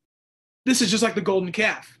 This is just like the golden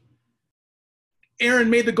calf. Aaron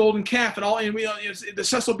made the golden calf, and the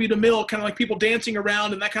Cecil B. DeMille, kind of like people dancing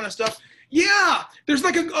around and that kind of stuff. Yeah, there's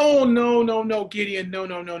like no, Gideon,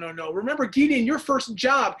 no. Remember, Gideon, your first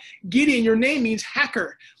job, Gideon, your name means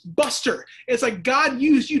hacker, buster. It's like God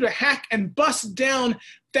used you to hack and bust down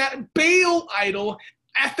that Baal idol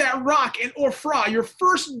at that rock in Ophrah. Your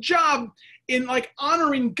first job in like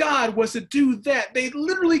honoring God was to do that. They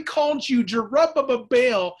literally called you Jerubbaal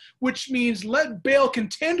Baal, which means let Baal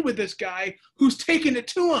contend with this guy who's taken it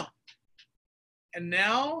to him. And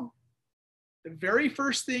now, the very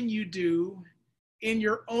first thing you do in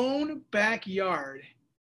your own backyard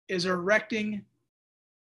is erecting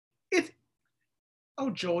it.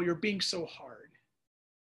 Oh, Joel, you're being so hard.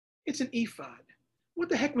 It's an ephod. What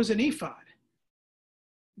the heck was an ephod?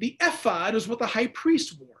 The ephod is what the high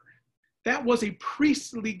priest wore. That was a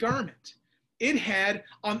priestly garment. It had,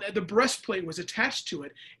 the breastplate was attached to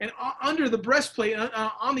it. And under the breastplate,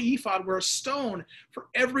 on the ephod, were a stone for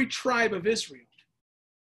every tribe of Israel.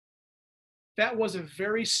 That was a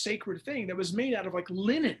very sacred thing that was made out of like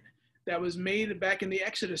linen that was made back in the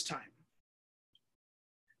Exodus time.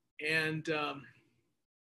 And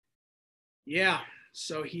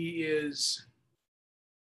so he is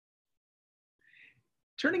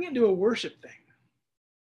turning it into a worship thing.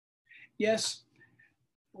 Yes,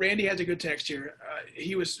 Randy has a good text here.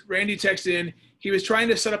 Randy texted in, he was trying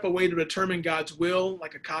to set up a way to determine God's will,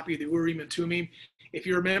 like a copy of the Urim and Thummim. If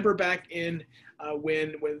you remember back in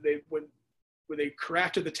when they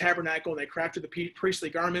crafted the tabernacle and they crafted the priestly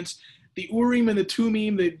garments, the Urim and the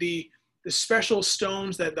Thummim, the special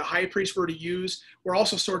stones that the high priest were to use, were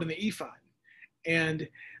also stored in the ephod. And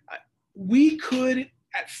we could,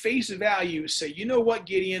 at face value, say, you know what,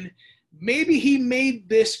 Gideon, maybe he made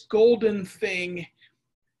this golden thing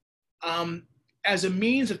as a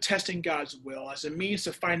means of testing God's will, as a means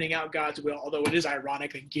of finding out God's will, although it is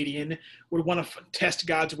ironic that Gideon would want to test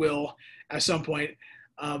God's will at some point.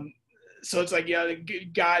 So it's like, yeah,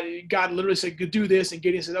 God literally said, do this. And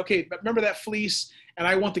Gideon said, okay, but remember that fleece? And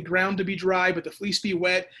I want the ground to be dry, but the fleece be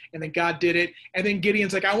wet. And then God did it. And then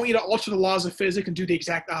Gideon's like, I want you to alter the laws of physics and do the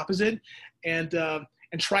exact opposite. And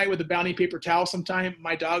try it with a bounty paper towel sometime.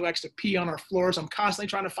 My dog likes to pee on our floors. I'm constantly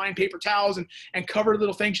trying to find paper towels and cover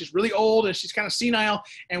little things. She's really old and she's kind of senile,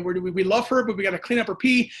 and we love her, but we got to clean up her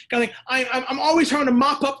pee. Kind of like, I'm always trying to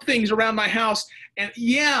mop up things around my house,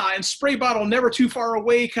 and spray bottle never too far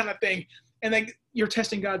away kind of thing. And then you're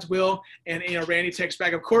testing God's will, and Randy texts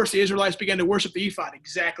back, of course, the Israelites began to worship the ephod.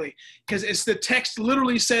 Exactly, because it's the text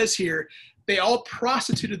literally says here, they all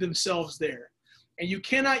prostituted themselves there. And you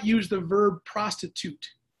cannot use the verb prostitute.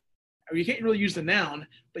 Or you can't really use the noun,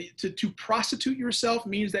 but to prostitute yourself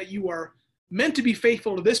means that you are meant to be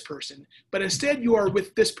faithful to this person, but instead you are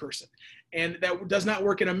with this person. And that does not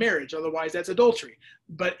work in a marriage. Otherwise, that's adultery.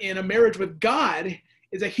 But in a marriage with God,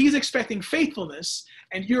 is that he's expecting faithfulness,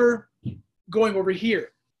 and you're going over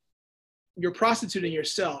here. You're prostituting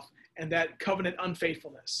yourself and that covenant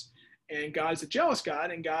unfaithfulness. And God's a jealous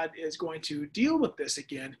God, and God is going to deal with this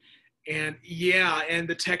again. And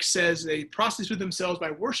the text says they prostitute themselves by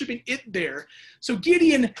worshiping it there. So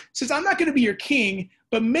Gideon says, I'm not going to be your king,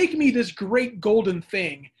 but make me this great golden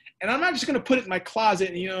thing. And I'm not just going to put it in my closet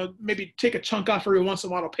and, maybe take a chunk off every once in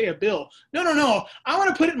a while to pay a bill. No. I want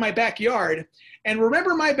to put it in my backyard. And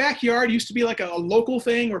remember, my backyard used to be like a local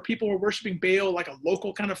thing where people were worshiping Baal, like a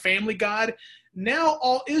local kind of family god. Now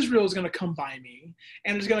all Israel is going to come by me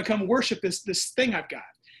and is going to come worship this thing I've got.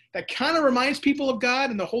 That kind of reminds people of God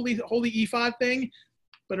and the holy ephod thing,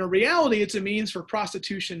 but in reality, it's a means for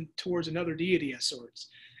prostitution towards another deity of sorts.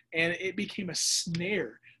 And it became a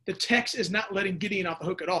snare. The text is not letting Gideon off the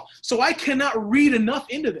hook at all. So I cannot read enough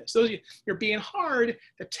into this. You're being hard.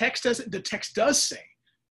 The text does say.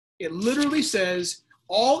 It literally says,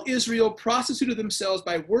 all Israel prostituted themselves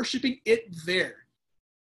by worshiping it there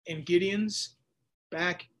in Gideon's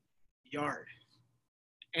backyard.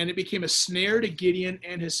 And it became a snare to Gideon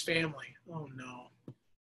and his family. Oh, no.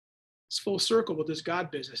 It's full circle with this God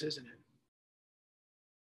business, isn't it?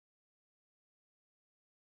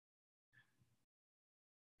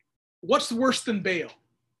 What's worse than Baal?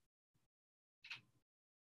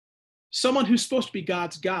 Someone who's supposed to be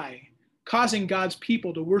God's guy, causing God's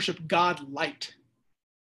people to worship God light.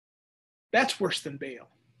 That's worse than Baal.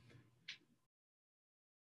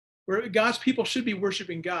 Where God's people should be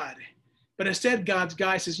worshiping God. But instead, God's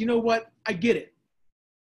guy says, you know what? I get it,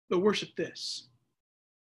 but worship this.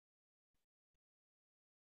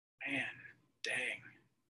 Man, dang.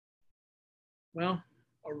 Well,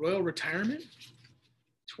 a royal retirement,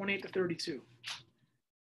 28 to 32.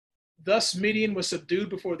 Thus Midian was subdued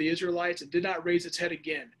before the Israelites and did not raise its head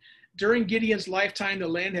again. During Gideon's lifetime, the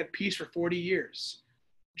land had peace for 40 years.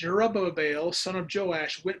 Jerubbaal, son of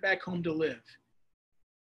Joash, went back home to live.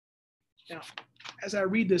 Now, as I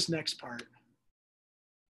read this next part,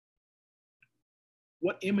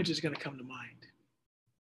 what image is going to come to mind?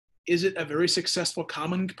 Is it a very successful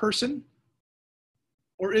common person?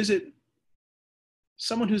 Or is it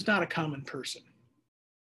someone who's not a common person?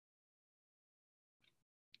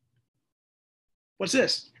 What's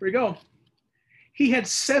this? Here we go. He had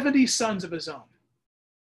 70 sons of his own.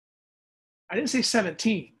 I didn't say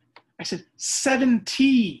 17. I said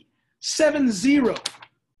 70. 70.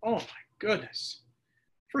 Oh my goodness.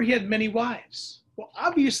 For he had many wives. Well,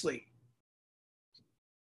 obviously,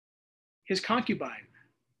 his concubine,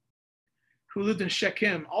 who lived in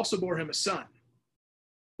Shechem, also bore him a son,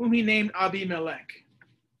 whom he named Abimelech.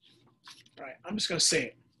 All right, I'm just going to say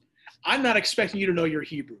it. I'm not expecting you to know your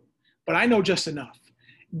Hebrew, but I know just enough.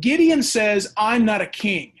 Gideon says, I'm not a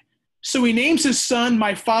king. So he names his son,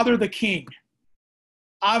 my father, the king.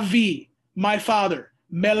 Avi, my father.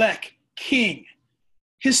 Melech, king.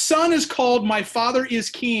 His son is called, my father is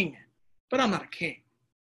king. But I'm not a king.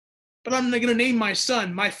 But I'm going to name my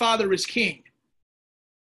son, my father is king.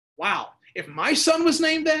 Wow. If my son was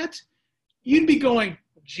named that, you'd be going,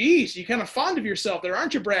 geez, you're kind of fond of yourself there,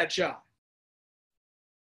 aren't you, Bradshaw?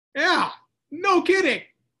 Yeah, no kidding.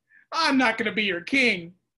 I'm not going to be your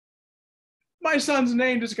king. My son's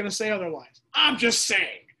name is going to say otherwise. I'm just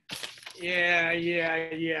saying. Yeah.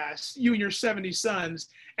 You and your 70 sons.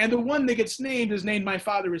 And the one that gets named is named my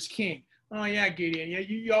father is king. Oh, yeah, Gideon.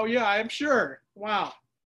 Yeah, I'm sure. Wow.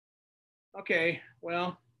 Okay,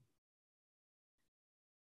 well.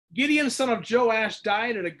 Gideon, son of Joash,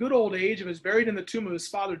 died at a good old age and was buried in the tomb of his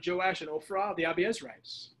father Joash in Ophrah of the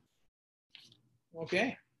Abiezrites.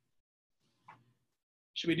 Okay.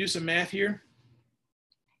 Should we do some math here?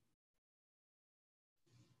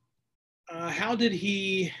 How did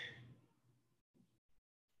he?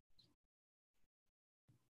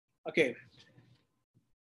 Okay.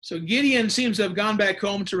 So Gideon seems to have gone back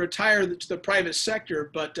home to retire to the private sector,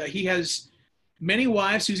 but he has many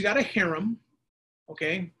wives. He's got a harem.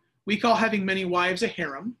 Okay. We call having many wives a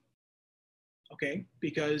harem. Okay.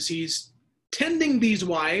 Because he's tending these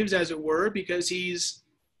wives, as it were, because he's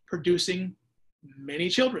producing many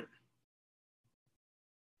children.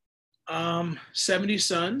 70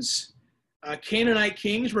 sons. Canaanite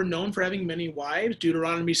kings were known for having many wives.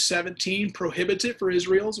 Deuteronomy 17 prohibits it for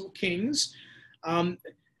Israel's kings.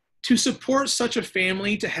 To support such a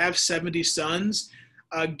family, to have 70 sons,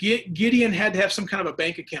 Gideon had to have some kind of a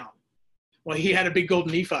bank account. Well, he had a big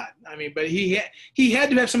golden ephod. I mean, but he had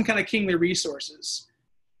to have some kind of kingly resources.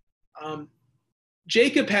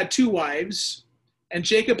 Jacob had 2 wives, and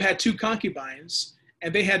Jacob had 2 concubines,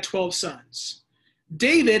 and they had 12 sons.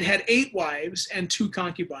 David had 8 wives and 2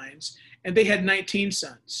 concubines, and they had 19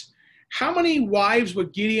 sons. How many wives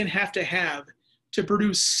would Gideon have to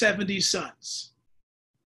produce 70 sons?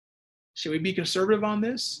 Should we be conservative on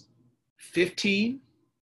this? 15?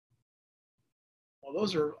 Well,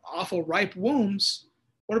 those are awful ripe wombs.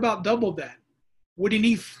 What about double that? Would he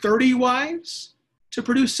need 30 wives to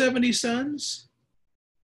produce 70 sons?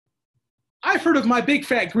 I've heard of my big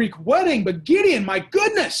fat Greek wedding, but Gideon, my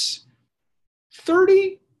goodness,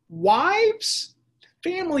 30 wives?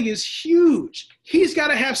 Family is huge. He's got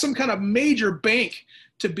to have some kind of major bank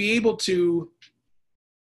to be able to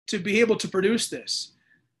produce this.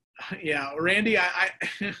 Yeah, Randy, I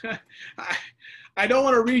don't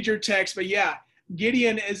want to read your text, but yeah,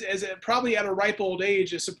 Gideon is probably at a ripe old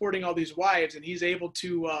age is supporting all these wives, and he's able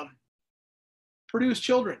to produce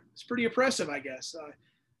children. It's pretty impressive, I guess.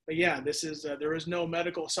 But yeah, this is there was no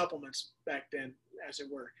medical supplements back then, as it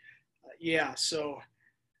were. Yeah, so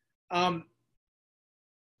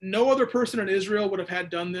no other person in Israel would have had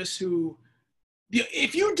done this.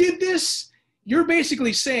 If you did this, you're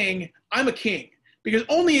basically saying, I'm a king, because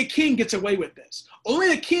only a king gets away with this.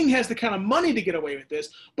 Only a king has the kind of money to get away with this,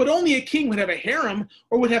 but only a king would have a harem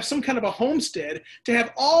or would have some kind of a homestead to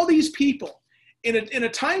have all these people in a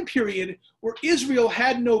time period where Israel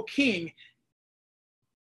had no king.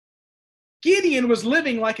 Gideon was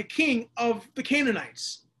living like a king of the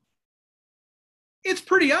Canaanites. It's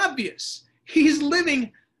pretty obvious. He's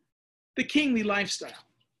living the kingly lifestyle.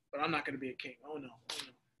 But I'm not going to be a king. Oh no.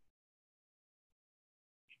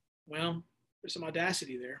 Well, there's some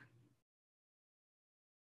audacity there.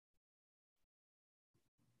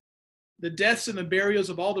 The deaths and the burials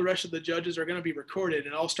of all the rest of the judges are going to be recorded, and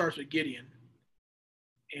it all starts with Gideon.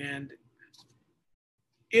 And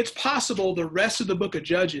it's possible the rest of the book of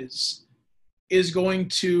Judges is going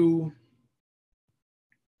to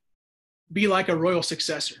be like a royal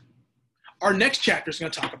successor. Our next chapter is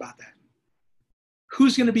going to talk about that.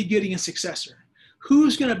 Who's going to be Gideon's successor?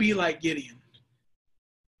 Who's going to be like Gideon?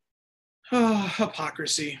 Oh,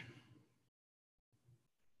 hypocrisy.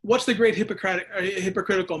 What's the great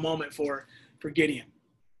hypocritical moment for Gideon?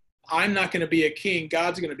 I'm not going to be a king.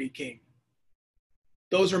 God's going to be king.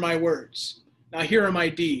 Those are my words. Now here are my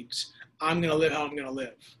deeds. I'm going to live how I'm going to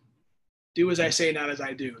live. Do as I say, not as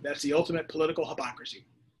I do. That's the ultimate political hypocrisy,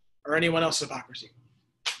 or anyone else's hypocrisy.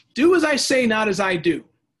 Do as I say, not as I do.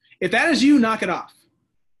 If that is you, knock it off.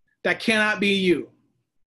 That cannot be you.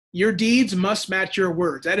 Your deeds must match your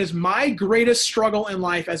words. That is my greatest struggle in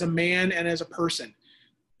life as a man and as a person.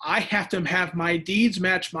 I have to have my deeds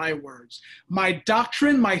match my words. My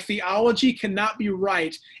doctrine, my theology cannot be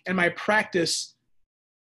right, and my practice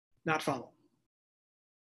not follow.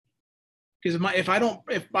 Because if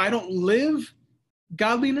I don't live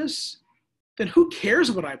godliness, then who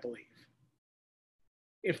cares what I believe?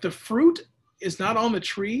 If the fruit is not on the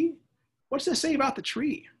tree, what's that say about the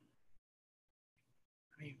tree?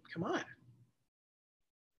 I mean, come on.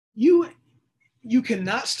 You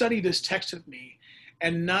cannot study this text with me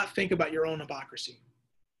and not think about your own hypocrisy.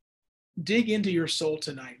 Dig into your soul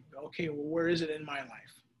tonight. Okay, well, where is it in my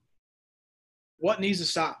life? What needs to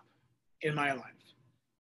stop in my life?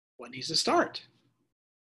 What needs to start?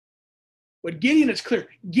 With Gideon, it's clear.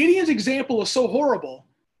 Gideon's example is so horrible,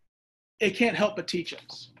 it can't help but teach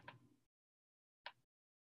us.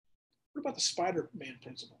 What about the Spider-Man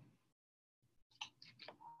principle?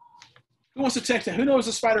 Who wants to text that? Who knows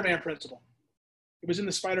the Spider-Man principle? It was in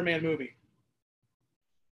the Spider-Man movie.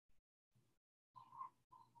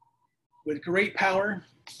 With great power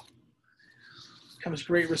comes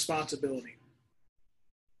great responsibility.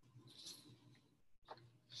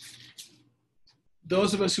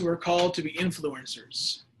 Those of us who are called to be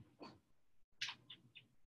influencers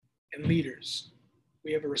and leaders,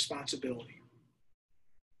 we have a responsibility.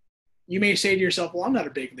 You may say to yourself, well, I'm not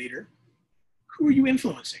a big leader. Who are you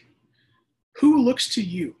influencing? Who looks to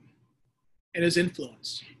you and is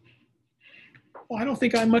influenced? Well, I don't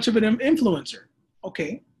think I'm much of an influencer.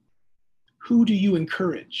 Okay. Who do you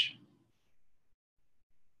encourage?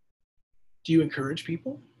 Do you encourage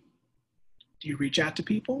people? Do you reach out to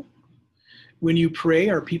people? When you pray,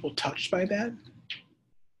 are people touched by that?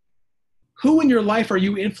 Who in your life are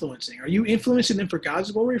you influencing? Are you influencing them for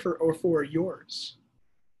God's glory or for yours?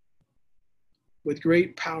 With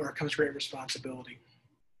great power comes great responsibility.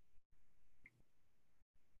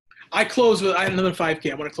 I had another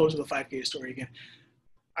 5K. I want to close with a 5K story again.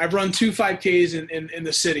 I've run 2 5Ks in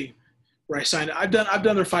the city where I signed up. I've done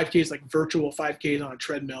other 5Ks, like virtual 5Ks on a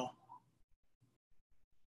treadmill.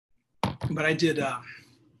 But I did 2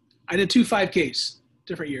 5Ks,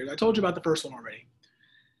 different years. I told you about the first one already.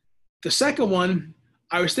 The second one,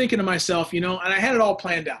 I was thinking to myself, and I had it all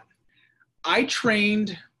planned out. I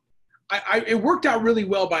trained. It worked out really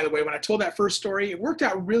well, by the way, when I told that first story. It worked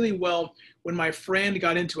out really well when my friend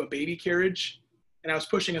got into a baby carriage and I was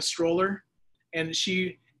pushing a stroller, and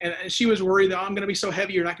she was worried that, oh, I'm going to be so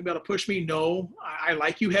heavy, you're not going to be able to push me. No, I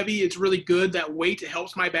like you heavy. It's really good. That weight, it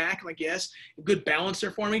helps my back. Like, yes, a good balance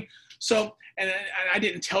there for me. So, and I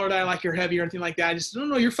didn't tell her that I like her heavy or anything like that. I just,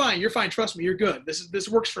 no, you're fine. You're fine. Trust me. You're good. This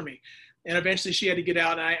works for me. And eventually she had to get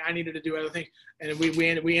out, and I needed to do other things. And we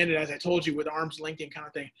ended, as I told you, with arms linking kind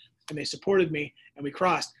of thing. And they supported me, and we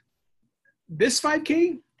crossed. This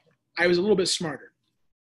 5K, I was a little bit smarter.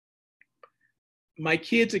 My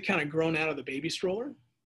kids had kind of grown out of the baby stroller,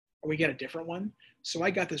 and we got a different one. So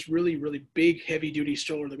I got this really, really big, heavy-duty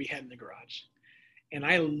stroller that we had in the garage. And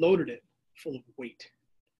I loaded it full of weight.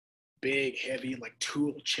 Big, heavy, like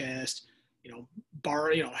tool chest,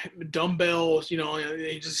 dumbbells,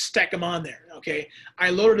 they just stack them on there, okay? I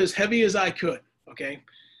loaded as heavy as I could, okay?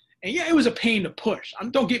 And yeah, it was a pain to push.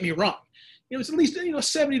 Don't get me wrong. It was at least,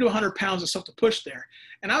 70 to 100 pounds of stuff to push there.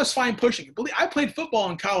 And I was fine pushing it. I played football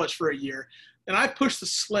in college for a year, and I pushed the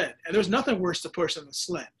sled. And there's nothing worse to push than the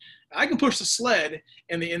sled. I can push the sled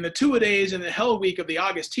in the 2-a-days in the hell week of the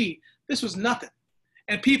August heat. This was nothing.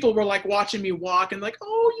 And people were like watching me walk and like,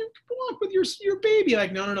 oh, you walk with your baby.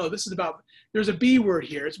 Like, no. There's a B word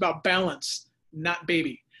here. It's about balance, not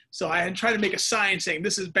baby. So I had tried to make a sign saying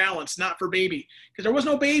this is balance, not for baby, because there was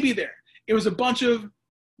no baby there. It was a bunch of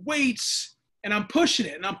weights, and I'm pushing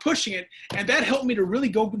it, and that helped me to really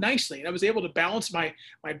go nicely. And I was able to balance my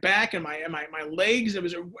back and my legs. I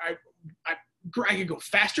could go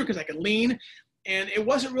faster because I could lean. And it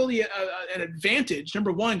wasn't really an advantage,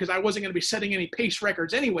 number one, because I wasn't going to be setting any pace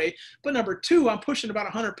records anyway. But number two, I'm pushing about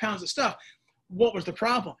 100 pounds of stuff. What was the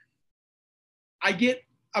problem? I get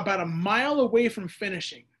about a mile away from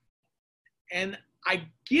finishing, and I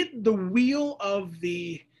get the wheel of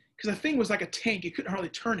because the thing was like a tank. You couldn't hardly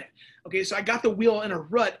turn it. Okay, so I got the wheel in a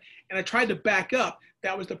rut, and I tried to back up.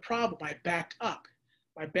 That was the problem. I backed up.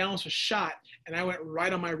 My balance was shot, and I went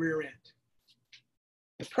right on my rear end.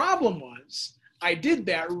 The problem was, I did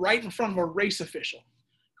that right in front of a race official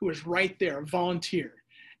who was right there, a volunteer.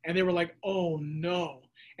 And they were like, oh no.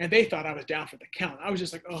 And they thought I was down for the count. I was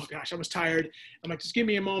just like, oh gosh, I was tired. I'm like, just give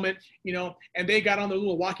me a moment, and they got on the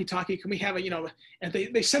little walkie-talkie. Can we have and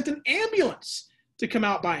they sent an ambulance to come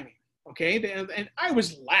out by me. Okay. And I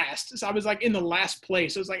was last. So I was like in the last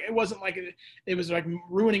place. It wasn't like it was like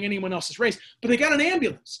ruining anyone else's race, but they got an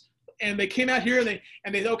ambulance. And they came out here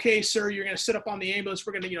and they okay, sir, you're going to sit up on the ambulance.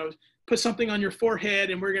 We're going to, put something on your forehead,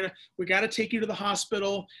 and we got to take you to the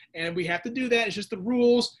hospital, and we have to do that. It's just the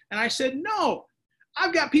rules. And I said, no,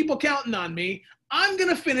 I've got people counting on me. I'm going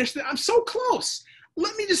to finish that. I'm so close.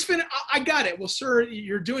 Let me just finish. I got it. Well, sir,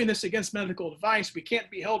 you're doing this against medical advice. We can't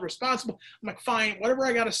be held responsible. I'm like, fine, whatever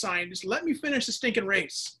I got to sign, just let me finish the stinking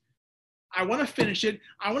race. I want to finish it.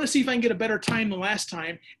 I want to see if I can get a better time than last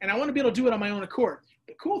time, and I want to be able to do it on my own accord.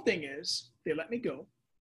 The cool thing is they let me go.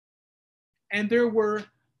 And there were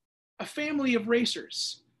a family of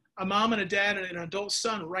racers, a mom and a dad and an adult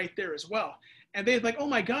son right there as well. And they're like, oh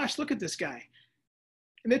my gosh, look at this guy.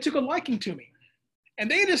 And they took a liking to me. And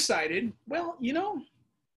they decided, well,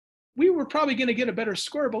 we were probably going to get a better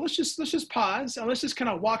score, but let's just pause and let's just kind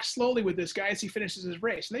of walk slowly with this guy as he finishes his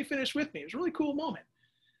race. And they finished with me. It was a really cool moment.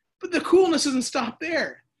 But the coolness doesn't stop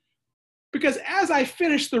there. Because as I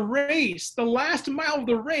finished the race, the last mile of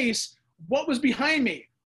the race, what was behind me?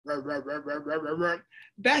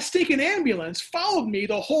 That stinking ambulance followed me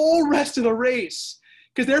the whole rest of the race.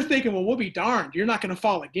 Because they're thinking, well, we'll be darned. You're not going to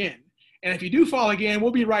fall again. And if you do fall again,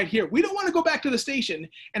 we'll be right here. We don't want to go back to the station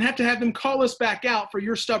and have to have them call us back out for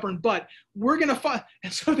your stubborn butt. We're going to follow.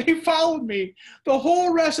 And so they followed me the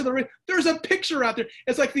whole rest of the race. There's a picture out there.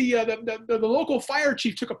 It's like the local fire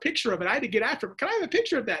chief took a picture of it. I had to get after him. Can I have a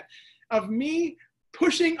picture of that? Of me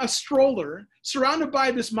pushing a stroller, surrounded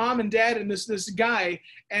by this mom and dad and this guy.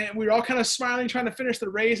 And we were all kind of smiling, trying to finish the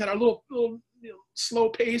race at our little slow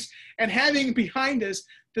pace, and having behind us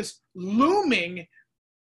this looming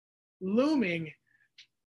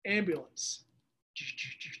ambulance.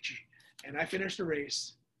 And I finished the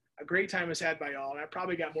race. A great time was had by all, and I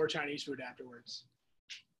probably got more Chinese food afterwards.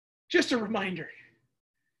 Just a reminder,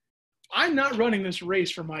 I'm not running this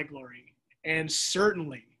race for my glory, and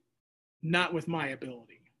certainly not with my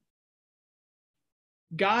ability.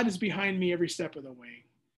 God is behind me every step of the way.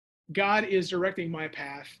 God is directing my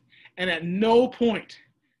path, and at no point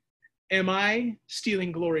am I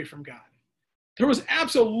stealing glory from God. There was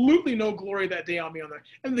absolutely no glory that day on me.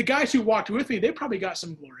 And the guys who walked with me, they probably got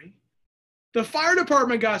some glory. The fire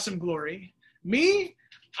department got some glory. Me,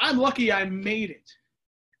 I'm lucky I made it.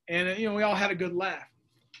 And, we all had a good laugh.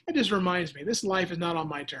 It just reminds me, this life is not on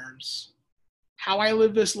my terms. How I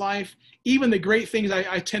live this life, even the great things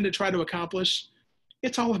I tend to try to accomplish,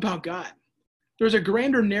 it's all about God. There's a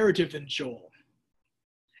grander narrative than Joel.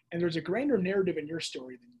 And there's a grander narrative in your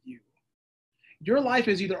story than you. Your life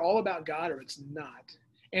is either all about God or it's not.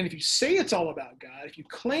 And if you say it's all about God, if you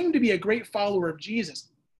claim to be a great follower of Jesus,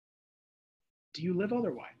 do you live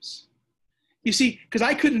otherwise? You see, because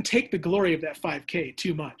I couldn't take the glory of that 5K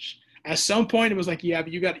too much. At some point, it was like, yeah,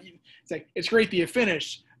 but it's like, it's great that you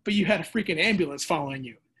finished, but you had a freaking ambulance following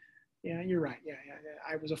you. Yeah, you're right. Yeah,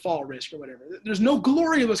 I was a fall risk or whatever. There's no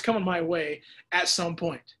glory that was coming my way at some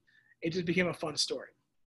point. It just became a fun story.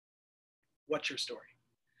 What's your story?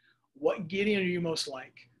 What Gideon are you most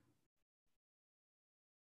like?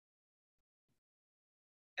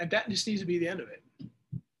 And that just needs to be the end of it.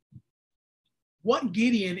 What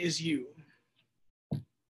Gideon is you?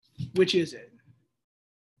 Which is it?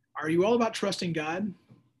 Are you all about trusting God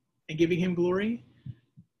and giving him glory?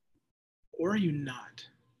 Or are you not?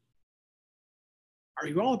 Are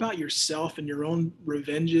you all about yourself and your own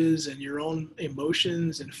revenges and your own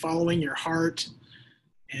emotions and following your heart?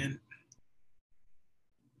 And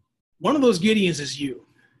one of those Gideons is you.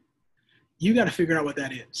 You got to figure out what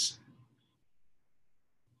that is.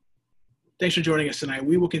 Thanks for joining us tonight.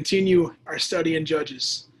 We will continue our study in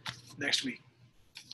Judges next week.